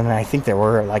Taps, and I think there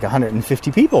were like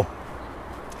 150 people.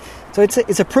 So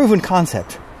it's a proven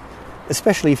concept,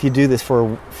 especially if you do this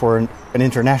for an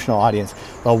international audience.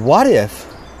 Well, what if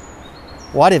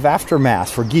after Mass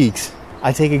for Geeks,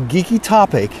 I take a geeky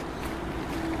topic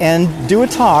and do a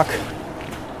talk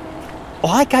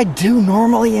like I do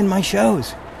normally in my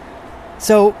shows?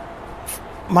 So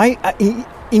my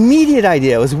immediate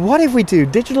idea was, what if we do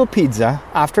Digital Pizza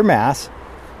after Mass,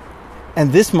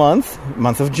 and this month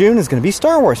of June, is going to be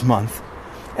Star Wars month,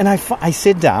 and I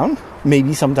sit down,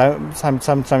 maybe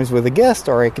sometimes with a guest,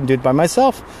 or I can do it by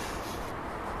myself,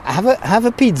 have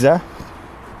a pizza,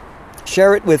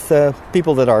 share it with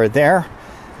people that are there,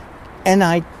 and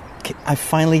I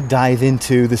finally dive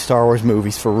into the Star Wars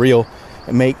movies for real,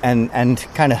 and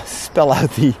kind of spell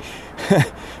out the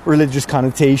religious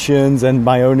connotations and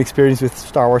my own experience with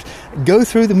Star Wars. Go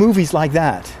through the movies like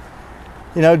that.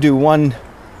 Do one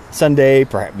Sunday,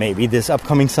 perhaps maybe this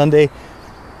upcoming Sunday,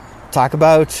 talk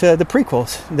about the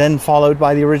prequels, then followed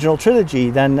by the original trilogy,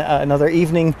 then another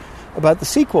evening about the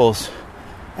sequels,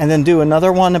 and then do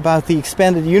another one about the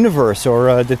expanded universe,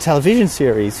 or the television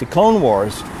series, the Clone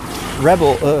Wars,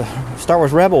 Star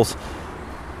Wars Rebels,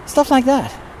 stuff like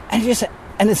that.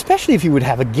 And especially if you would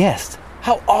have a guest,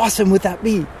 how awesome would that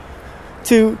be?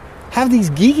 To have these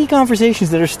geeky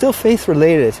conversations that are still faith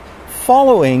related,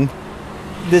 following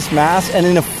this Mass, and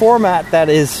in a format that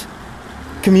is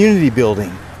community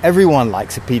building. Everyone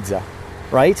likes a pizza,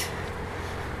 right?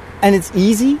 And it's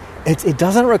easy. It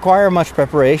doesn't require much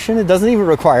preparation. It doesn't even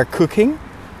require cooking.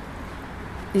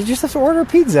 You just have to order a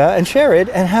pizza and share it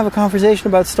and have a conversation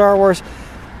about Star Wars.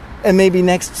 And maybe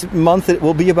next month it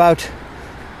will be about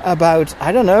I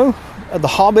don't know, The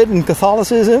Hobbit and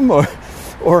Catholicism,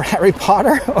 or Harry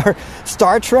Potter, or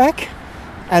Star Trek,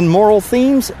 and moral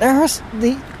themes. There's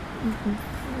the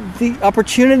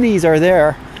opportunities are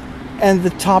there, and the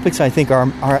topics, I think,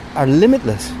 are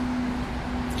limitless.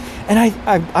 And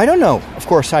I don't know. Of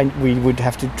course, we would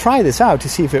have to try this out to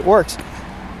see if it works.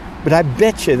 But I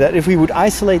bet you that if we would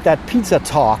isolate that pizza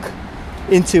talk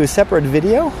into a separate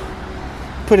video,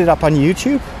 put it up on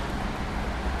YouTube,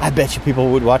 I bet you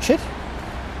people would watch it.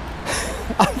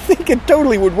 I think it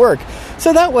totally would work.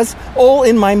 So that was all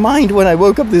in my mind when I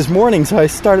woke up this morning. So I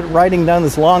started writing down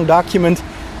this long document,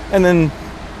 and then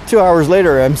 2 hours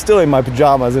later, I'm still in my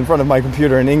pajamas in front of my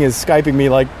computer, and Inge is Skyping me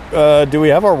like, do we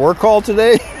have our work call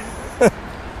today?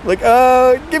 Like,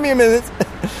 give me a minute.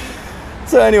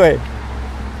 So anyway,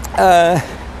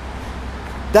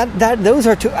 those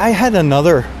are two. I had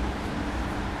another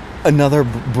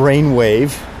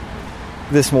brainwave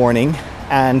this morning,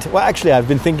 and well, actually, I've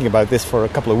been thinking about this for a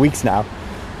couple of weeks now,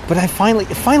 but it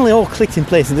finally all clicked in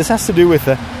place, and this has to do with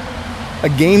a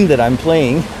game that I'm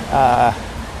playing.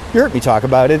 You heard me talk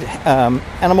about it,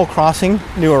 Animal Crossing: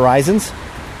 New Horizons.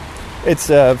 It's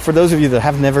for those of you that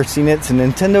have never seen it, it's a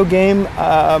Nintendo game.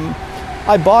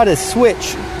 I bought a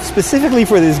Switch specifically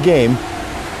for this game.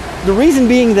 The reason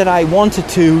being that I wanted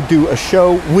to do a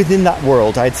show within that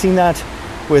world. I'd seen that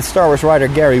with Star Wars writer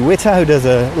Gary Whitta, who does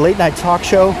a late night talk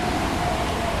show,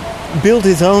 built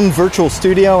his own virtual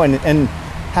studio and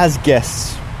has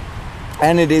guests.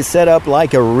 And it is set up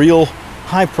like a real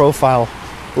high profile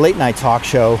late night talk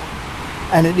show.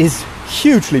 And it is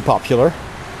hugely popular.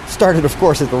 Started, of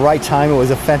course, at the right time. It was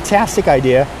a fantastic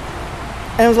idea.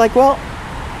 And I was like, well,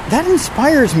 that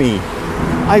inspires me.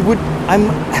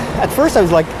 At first I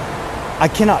was like, I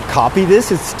cannot copy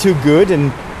this. It's too good.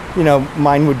 And,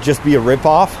 mine would just be a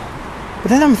ripoff. But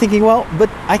then I'm thinking, well, but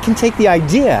I can take the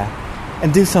idea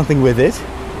and do something with it.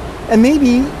 And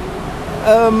maybe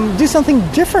do something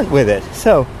different with it.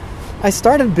 So I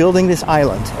started building this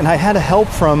island. And I had help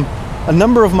from a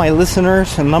number of my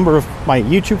listeners, a number of my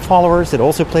YouTube followers that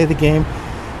also play the game.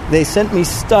 They sent me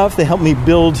stuff. They helped me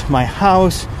build my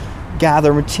house,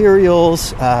 gather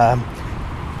materials.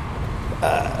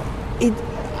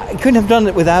 I couldn't have done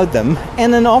it without them.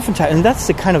 And then oftentimes, and that's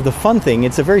the kind of the fun thing,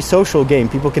 it's a very social game.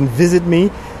 People can visit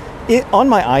me on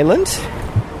my island,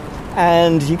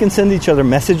 and you can send each other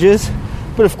messages.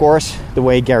 But of course, the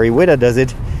way Gary Whitta does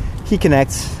it, he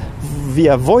connects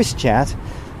via voice chat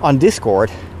on Discord.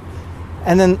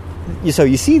 And then, you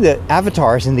see the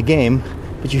avatars in the game,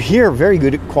 but you hear very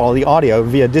good quality audio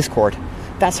via Discord.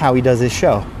 That's how he does his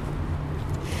show.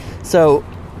 So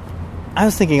I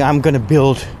was thinking I'm going to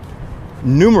build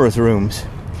numerous rooms,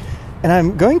 and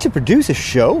I'm going to produce a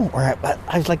show. Or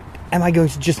I was like, am I going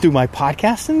to just do my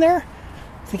podcast in there?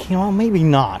 Thinking, well, maybe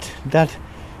not. That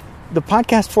the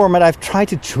podcast format, I've tried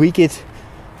to tweak it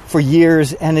for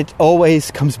years, and it always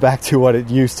comes back to what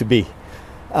it used to be.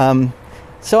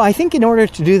 So I think in order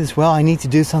to do this well, I need to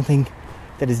do something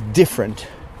that is different,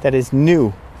 that is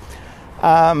new.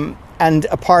 And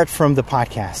apart from the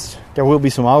podcast, there will be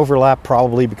some overlap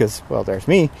probably because, well, there's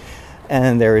me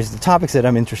and there is the topics that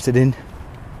I'm interested in.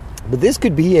 But this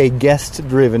could be a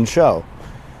guest-driven show.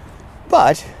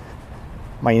 But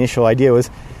my initial idea was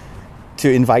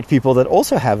to invite people that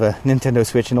also have a Nintendo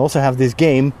Switch and also have this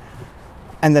game,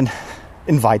 and then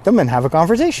invite them and have a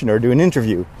conversation or do an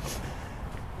interview.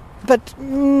 But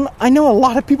I know a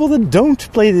lot of people that don't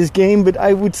play this game, but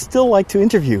I would still like to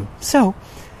interview. So,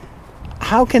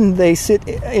 how can they sit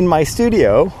in my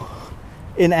studio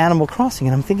in Animal Crossing?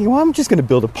 And I'm thinking, well, I'm just going to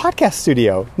build a podcast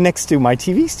studio next to my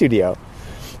TV studio.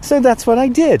 So that's what I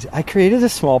did. I created a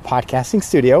small podcasting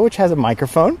studio, which has a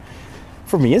microphone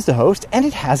for me as the host, and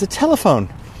it has a telephone.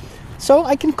 So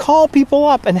I can call people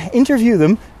up and interview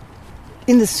them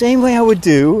in the same way I would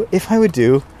do if I would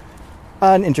do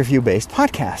an interview-based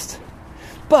podcast.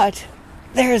 But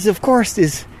there's, of course,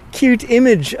 this cute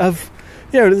image of,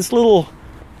 this little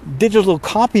digital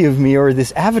copy of me, or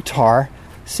this avatar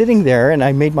sitting there, and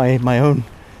I made my own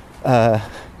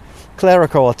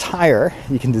clerical attire.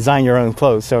 You can design your own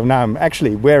clothes. So now I'm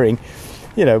actually wearing,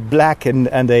 black and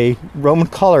a Roman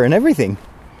collar and everything.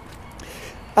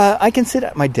 I can sit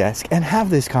at my desk and have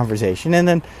this conversation, and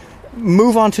then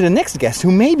move on to the next guest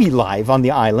who may be live on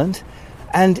the island,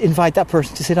 and invite that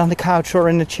person to sit on the couch or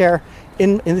in a chair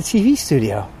in the TV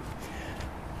studio.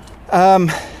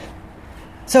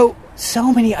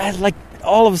 So many,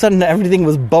 all of a sudden everything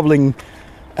was bubbling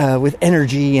with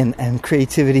energy and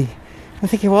creativity. I'm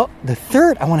thinking, well,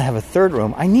 I want to have a third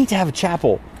room. I need to have a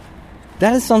chapel.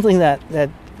 That is something that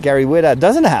Gary Whitta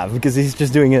doesn't have, because he's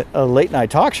just doing a late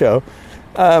night talk show.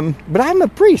 But I'm a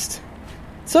priest.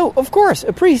 So, of course,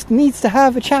 a priest needs to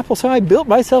have a chapel. So I built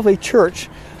myself a church.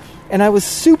 And I was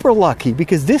super lucky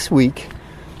because this week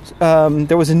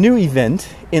there was a new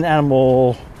event in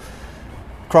Animal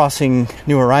Crossing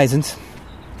New Horizons,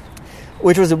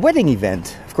 which was a wedding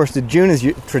event. Of course, June is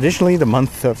traditionally the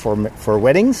month for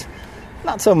weddings.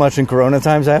 Not so much in Corona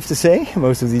times, I have to say.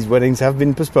 Most of these weddings have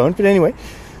been postponed. But anyway,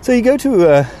 so you go to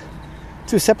a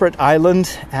separate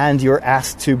island and you're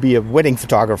asked to be a wedding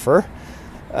photographer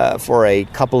for a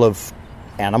couple of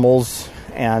animals.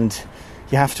 And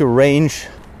you have to arrange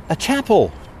a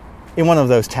chapel in one of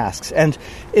those tasks. And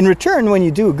in return, when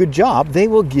you do a good job, they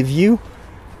will give you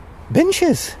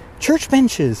benches, church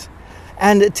benches,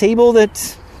 and a table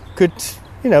that could,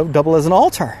 double as an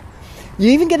altar.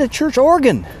 You even get a church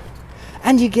organ.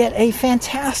 And you get a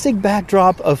fantastic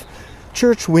backdrop of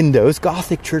church windows,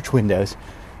 Gothic church windows.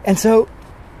 And so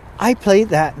I played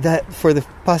that for the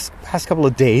past couple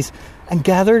of days and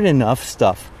gathered enough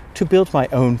stuff to build my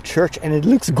own church, and it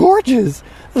looks gorgeous.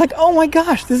 Like, oh my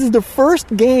gosh, this is the first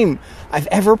game I've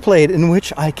ever played in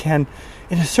which I can,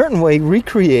 in a certain way,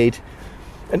 recreate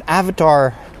an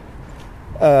avatar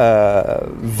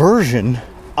version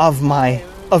of my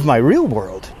real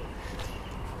world.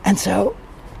 And so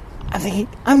I'm thinking,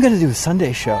 I'm going to do a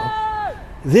Sunday show.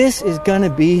 This is going to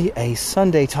be a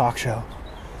Sunday talk show.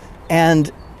 And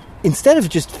instead of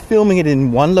just filming it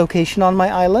in one location on my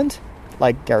island,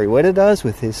 like Gary Whitta does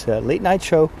with his late night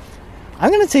show,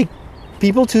 I'm going to take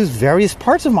people to various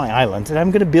parts of my island, and I'm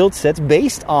going to build sets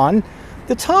based on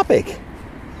the topic.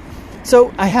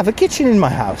 So I have a kitchen in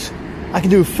my house. I can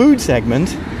do a food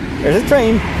segment. There's a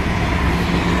train.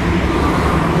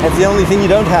 That's the only thing you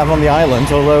don't have on the island,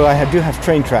 although I do have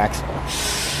train tracks.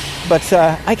 But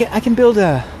I can build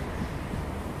a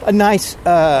nice...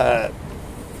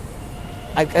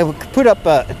 I would put up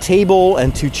a table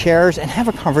and 2 chairs and have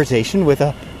a conversation with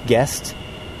a guest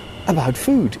about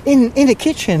food in a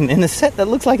kitchen, in a set that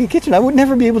looks like a kitchen. I would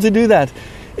never be able to do that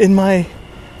in my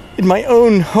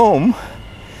own home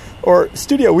or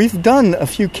studio. We've done a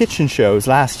few kitchen shows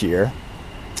last year,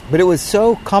 but it was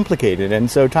so complicated and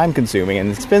so time-consuming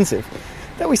and expensive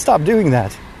that we stopped doing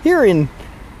that. Here in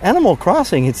Animal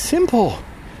Crossing, it's simple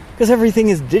because everything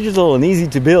is digital and easy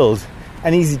to build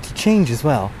and easy to change as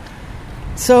well.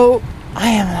 So I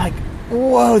am like,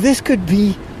 whoa, this could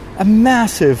be a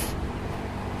massive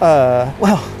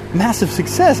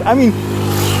success. I mean,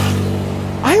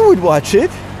 I would watch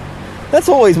it. That's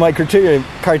always my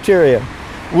criteria.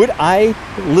 Would I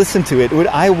listen to it? Would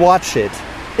I watch it?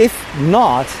 If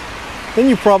not, then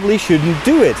you probably shouldn't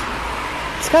do it.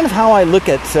 It's kind of how I look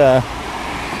at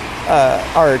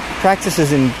our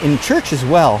practices in church as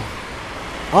well.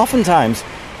 Oftentimes,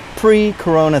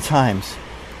 pre-Corona times,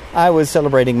 I was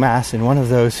celebrating Mass in one of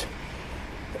those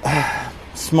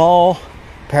small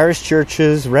parish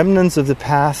churches, remnants of the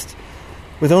past,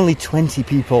 with only 20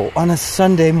 people on a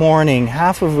Sunday morning,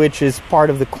 half of which is part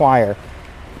of the choir.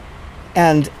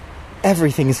 And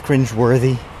everything is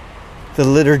cringeworthy. The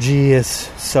liturgy is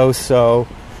so-so.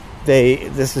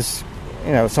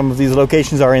 Some of these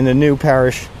locations are in the new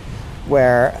parish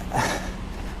where,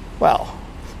 well,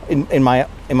 in my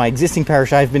existing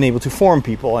parish, I've been able to form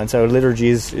people, and so liturgy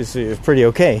is pretty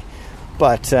okay.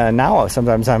 But now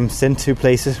sometimes I'm sent to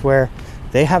places where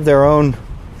they have their own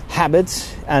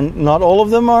habits, and not all of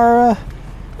them are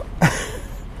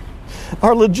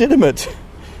are legitimate.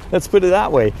 Let's put it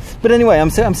that way. But anyway, I'm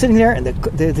sitting there, and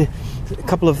a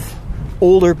couple of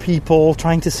older people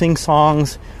trying to sing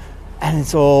songs, and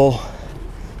it's all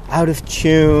out of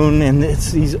tune, and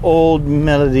it's these old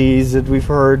melodies that we've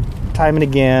heard time and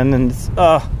again, and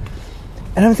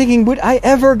I'm thinking, would I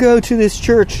ever go to this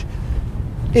church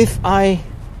if I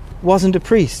wasn't a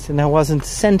priest and I wasn't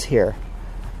sent here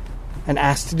and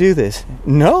asked to do this?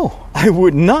 No, I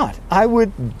would not. I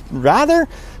would rather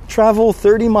travel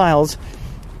 30 miles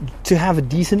to have a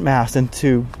decent Mass than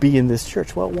to be in this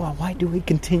church. Well, why do we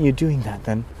continue doing that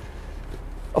then?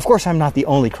 Of course, I'm not the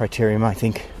only criterion, I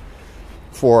think,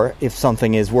 for if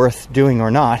something is worth doing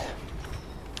or not.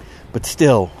 But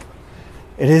still,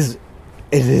 it is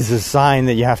a sign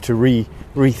that you have to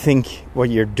rethink what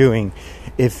you're doing.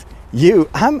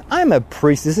 I'm a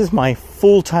priest. This is my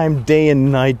full-time day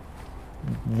and night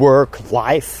work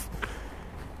life.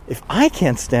 If I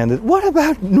can't stand it, what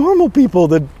about normal people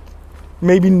that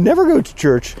maybe never go to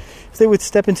church? If they would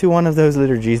step into one of those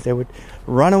liturgies, they would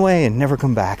run away and never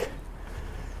come back.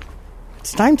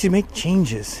 It's time to make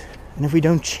changes. And if we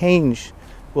don't change,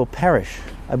 we'll perish.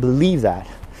 I believe that.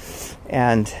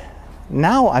 And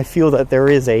now I feel that there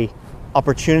is a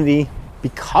opportunity,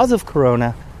 because of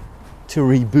Corona, to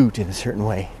reboot in a certain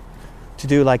way. To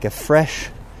do like a fresh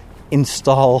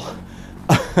install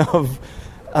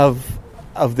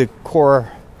of the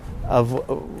core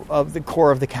of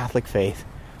the Catholic faith.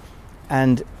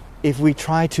 And if we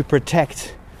try to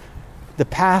protect the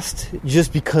past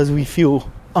just because we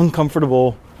feel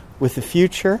uncomfortable with the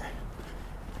future,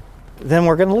 then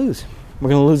we're going to lose. We're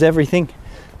going to lose everything.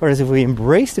 Whereas if we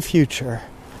embrace the future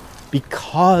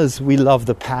because we love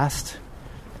the past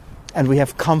and we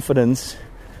have confidence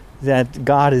that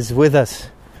God is with us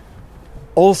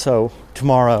also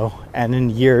tomorrow and in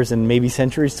years and maybe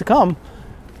centuries to come,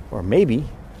 or maybe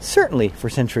certainly for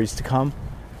centuries to come,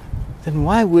 then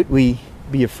why would we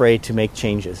be afraid to make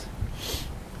changes?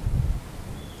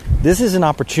 This is an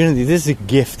opportunity. This is a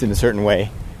gift in a certain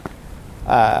way.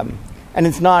 And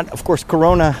it's not, of course,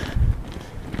 Corona,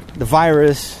 the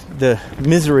virus, the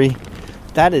misery,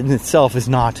 that in itself is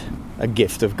not a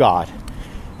gift of God.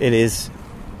 It is,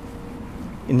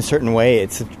 in a certain way,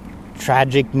 it's a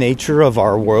tragic nature of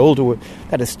our world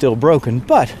that is still broken.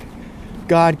 But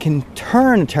God can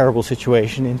turn a terrible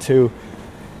situation into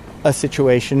a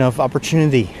situation of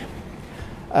opportunity,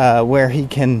 where He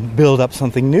can build up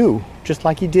something new, just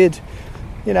like He did,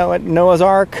 at Noah's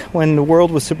Ark when the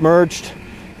world was submerged.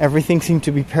 Everything seemed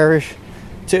to be perishing.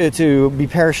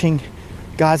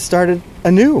 God started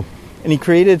anew, and He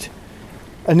created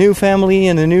a new family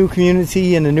and a new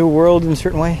community and a new world in a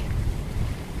certain way.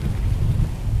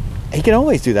 He can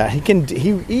always do that.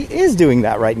 He is doing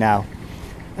that right now,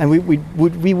 and we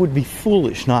would be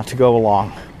foolish not to go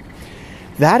along.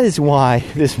 That is why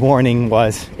this morning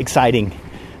was exciting,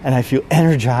 and I feel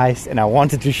energized, and I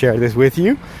wanted to share this with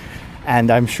you.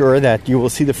 And I'm sure that you will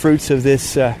see the fruits of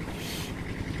this,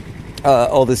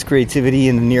 all this creativity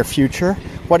in the near future.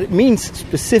 What it means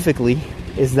specifically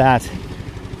is that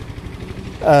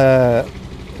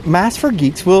Mass for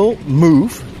Geeks will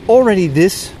move already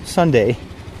this Sunday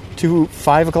to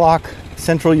 5 o'clock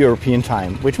Central European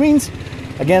Time, which means,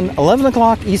 again, 11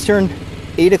 o'clock Eastern,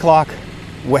 8 o'clock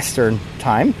Western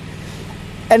Time.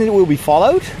 And it will be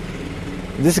followed.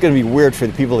 This is going to be weird for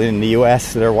the people in the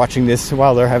US that are watching this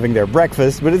while they're having their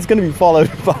breakfast, but it's going to be followed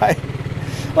by,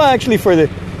 well, actually for the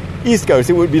East Coast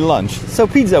it would be lunch, so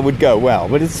pizza would go well,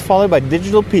 but it's followed by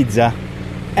digital pizza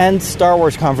and Star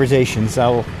Wars conversations.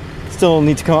 I'll still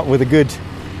need to come up with a good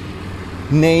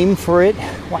name for it.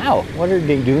 Wow, what are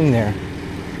they doing there?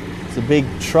 It's a big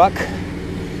truck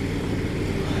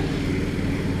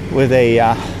with a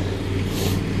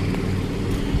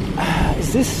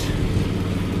is this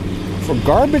for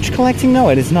garbage collecting? No,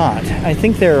 it is not. I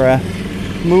think they're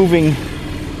moving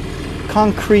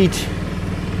concrete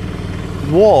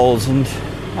walls and,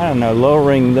 I don't know,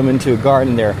 lowering them into a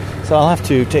garden there. So I'll have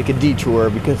to take a detour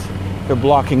because they're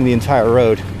blocking the entire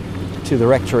road to the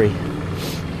rectory.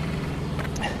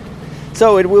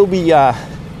 So it will be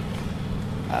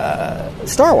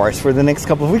Star Wars for the next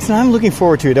couple of weeks, and I'm looking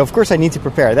forward to it. Of course, I need to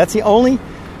prepare. That's the only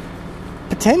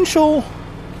potential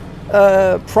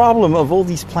problem of all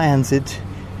these plans. It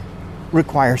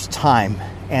requires time,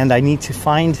 and I need to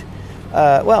find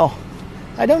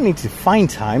I don't need to find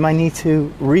time. I need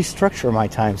to restructure my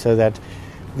time so that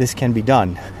this can be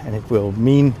done, and it will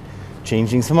mean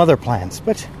changing some other plans,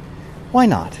 but why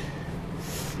not?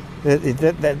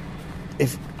 That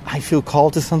if I feel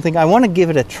called to something, I want to give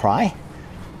it a try,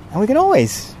 and we can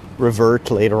always revert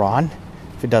later on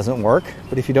if it doesn't work.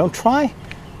 But if you don't try,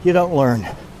 you don't learn.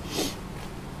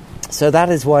 So that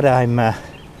is what I'm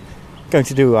going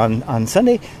to do on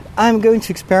Sunday. I'm going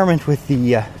to experiment with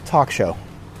the talk show,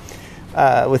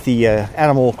 with the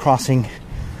Animal Crossing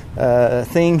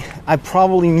thing. I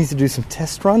probably need to do some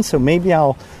test runs, so maybe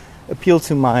I'll appeal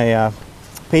to my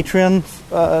Patreon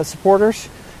supporters,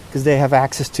 because they have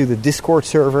access to the Discord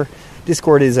server.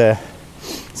 Discord is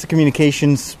it's a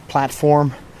communications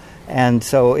platform, and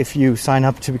so if you sign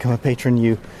up to become a patron,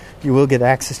 you will get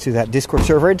access to that Discord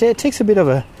server. It takes a bit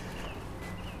of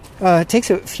it takes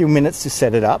a few minutes to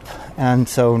set it up, and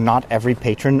so not every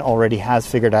patron already has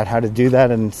figured out how to do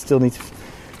that, and still needs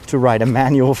to write a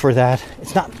manual for that.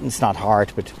 It's not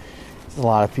hard, but a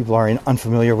lot of people are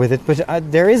unfamiliar with it.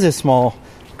 But there is a small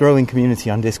growing community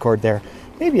on Discord there.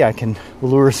 Maybe I can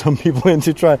lure some people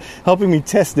into helping me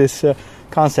test this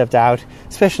concept out,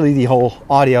 especially the whole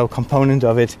audio component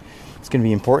of it. It's going to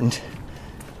be important,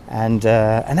 and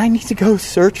I need to go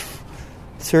search.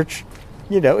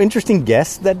 Interesting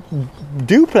guests that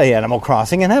do play Animal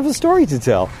Crossing and have a story to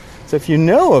tell. So if you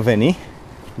know of any,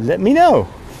 let me know.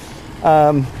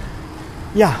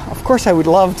 Of course I would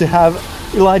love to have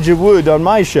Elijah Wood on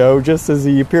my show, just as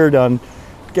he appeared on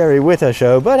Gary Whitta's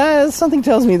show, but something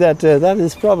tells me that that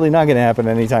is probably not going to happen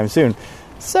anytime soon.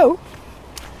 So,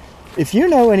 if you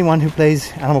know anyone who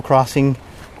plays Animal Crossing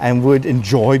and would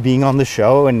enjoy being on the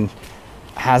show and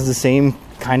has the same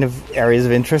kind of areas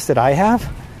of interest that I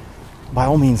have, by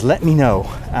all means, let me know.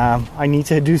 I need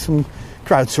to do some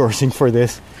crowdsourcing for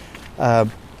this,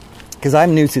 because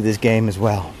I'm new to this game as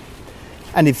well.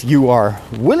 And if you are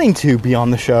willing to be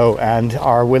on the show and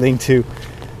are willing to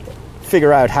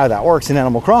figure out how that works in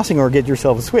Animal Crossing or get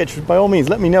yourself a Switch, by all means,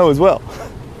 let me know as well.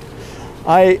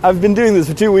 I've been doing this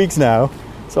for 2 weeks now,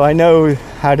 so I know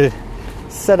how to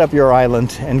set up your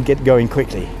island and get going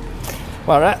quickly.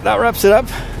 Well, that wraps it up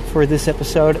for this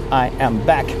episode. I am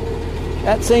back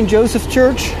at St. Joseph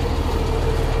Church.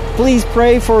 Please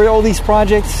pray for all these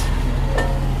projects,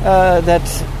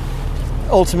 that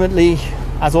ultimately,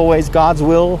 as always, God's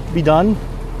will be done,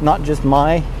 not just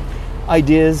my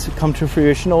ideas come to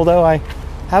fruition, although I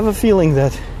have a feeling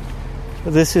that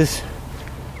this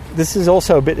is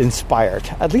also a bit inspired.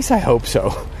 At least I hope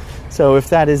so. So if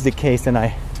that is the case, then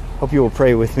I hope you will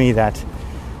pray with me that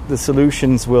the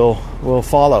solutions will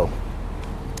follow,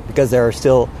 because there are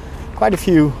still quite a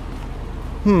few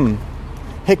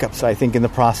hiccups, I think, in the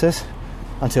process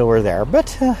until we're there.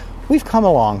 But we've come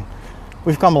along.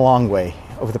 We've come a long way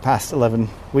over the past 11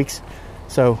 weeks,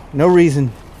 so no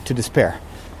reason to despair.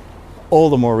 All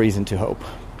the more reason to hope.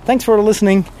 Thanks for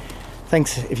listening.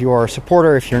 Thanks if you are a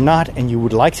supporter. If you're not and you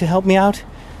would like to help me out,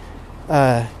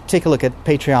 take a look at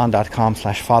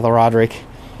patreon.com/Father Roderick.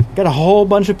 Got a whole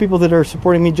bunch of people that are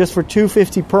supporting me just for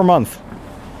 $2.50 per month.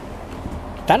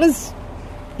 That is,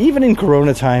 even in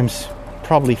Corona times,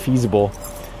 probably feasible.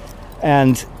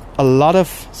 And a lot of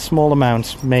small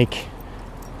amounts make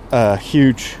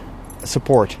huge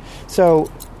support. So,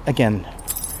 again,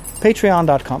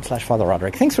 patreon.com/Father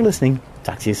Roderick. Thanks for listening.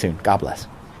 Talk to you soon. God bless.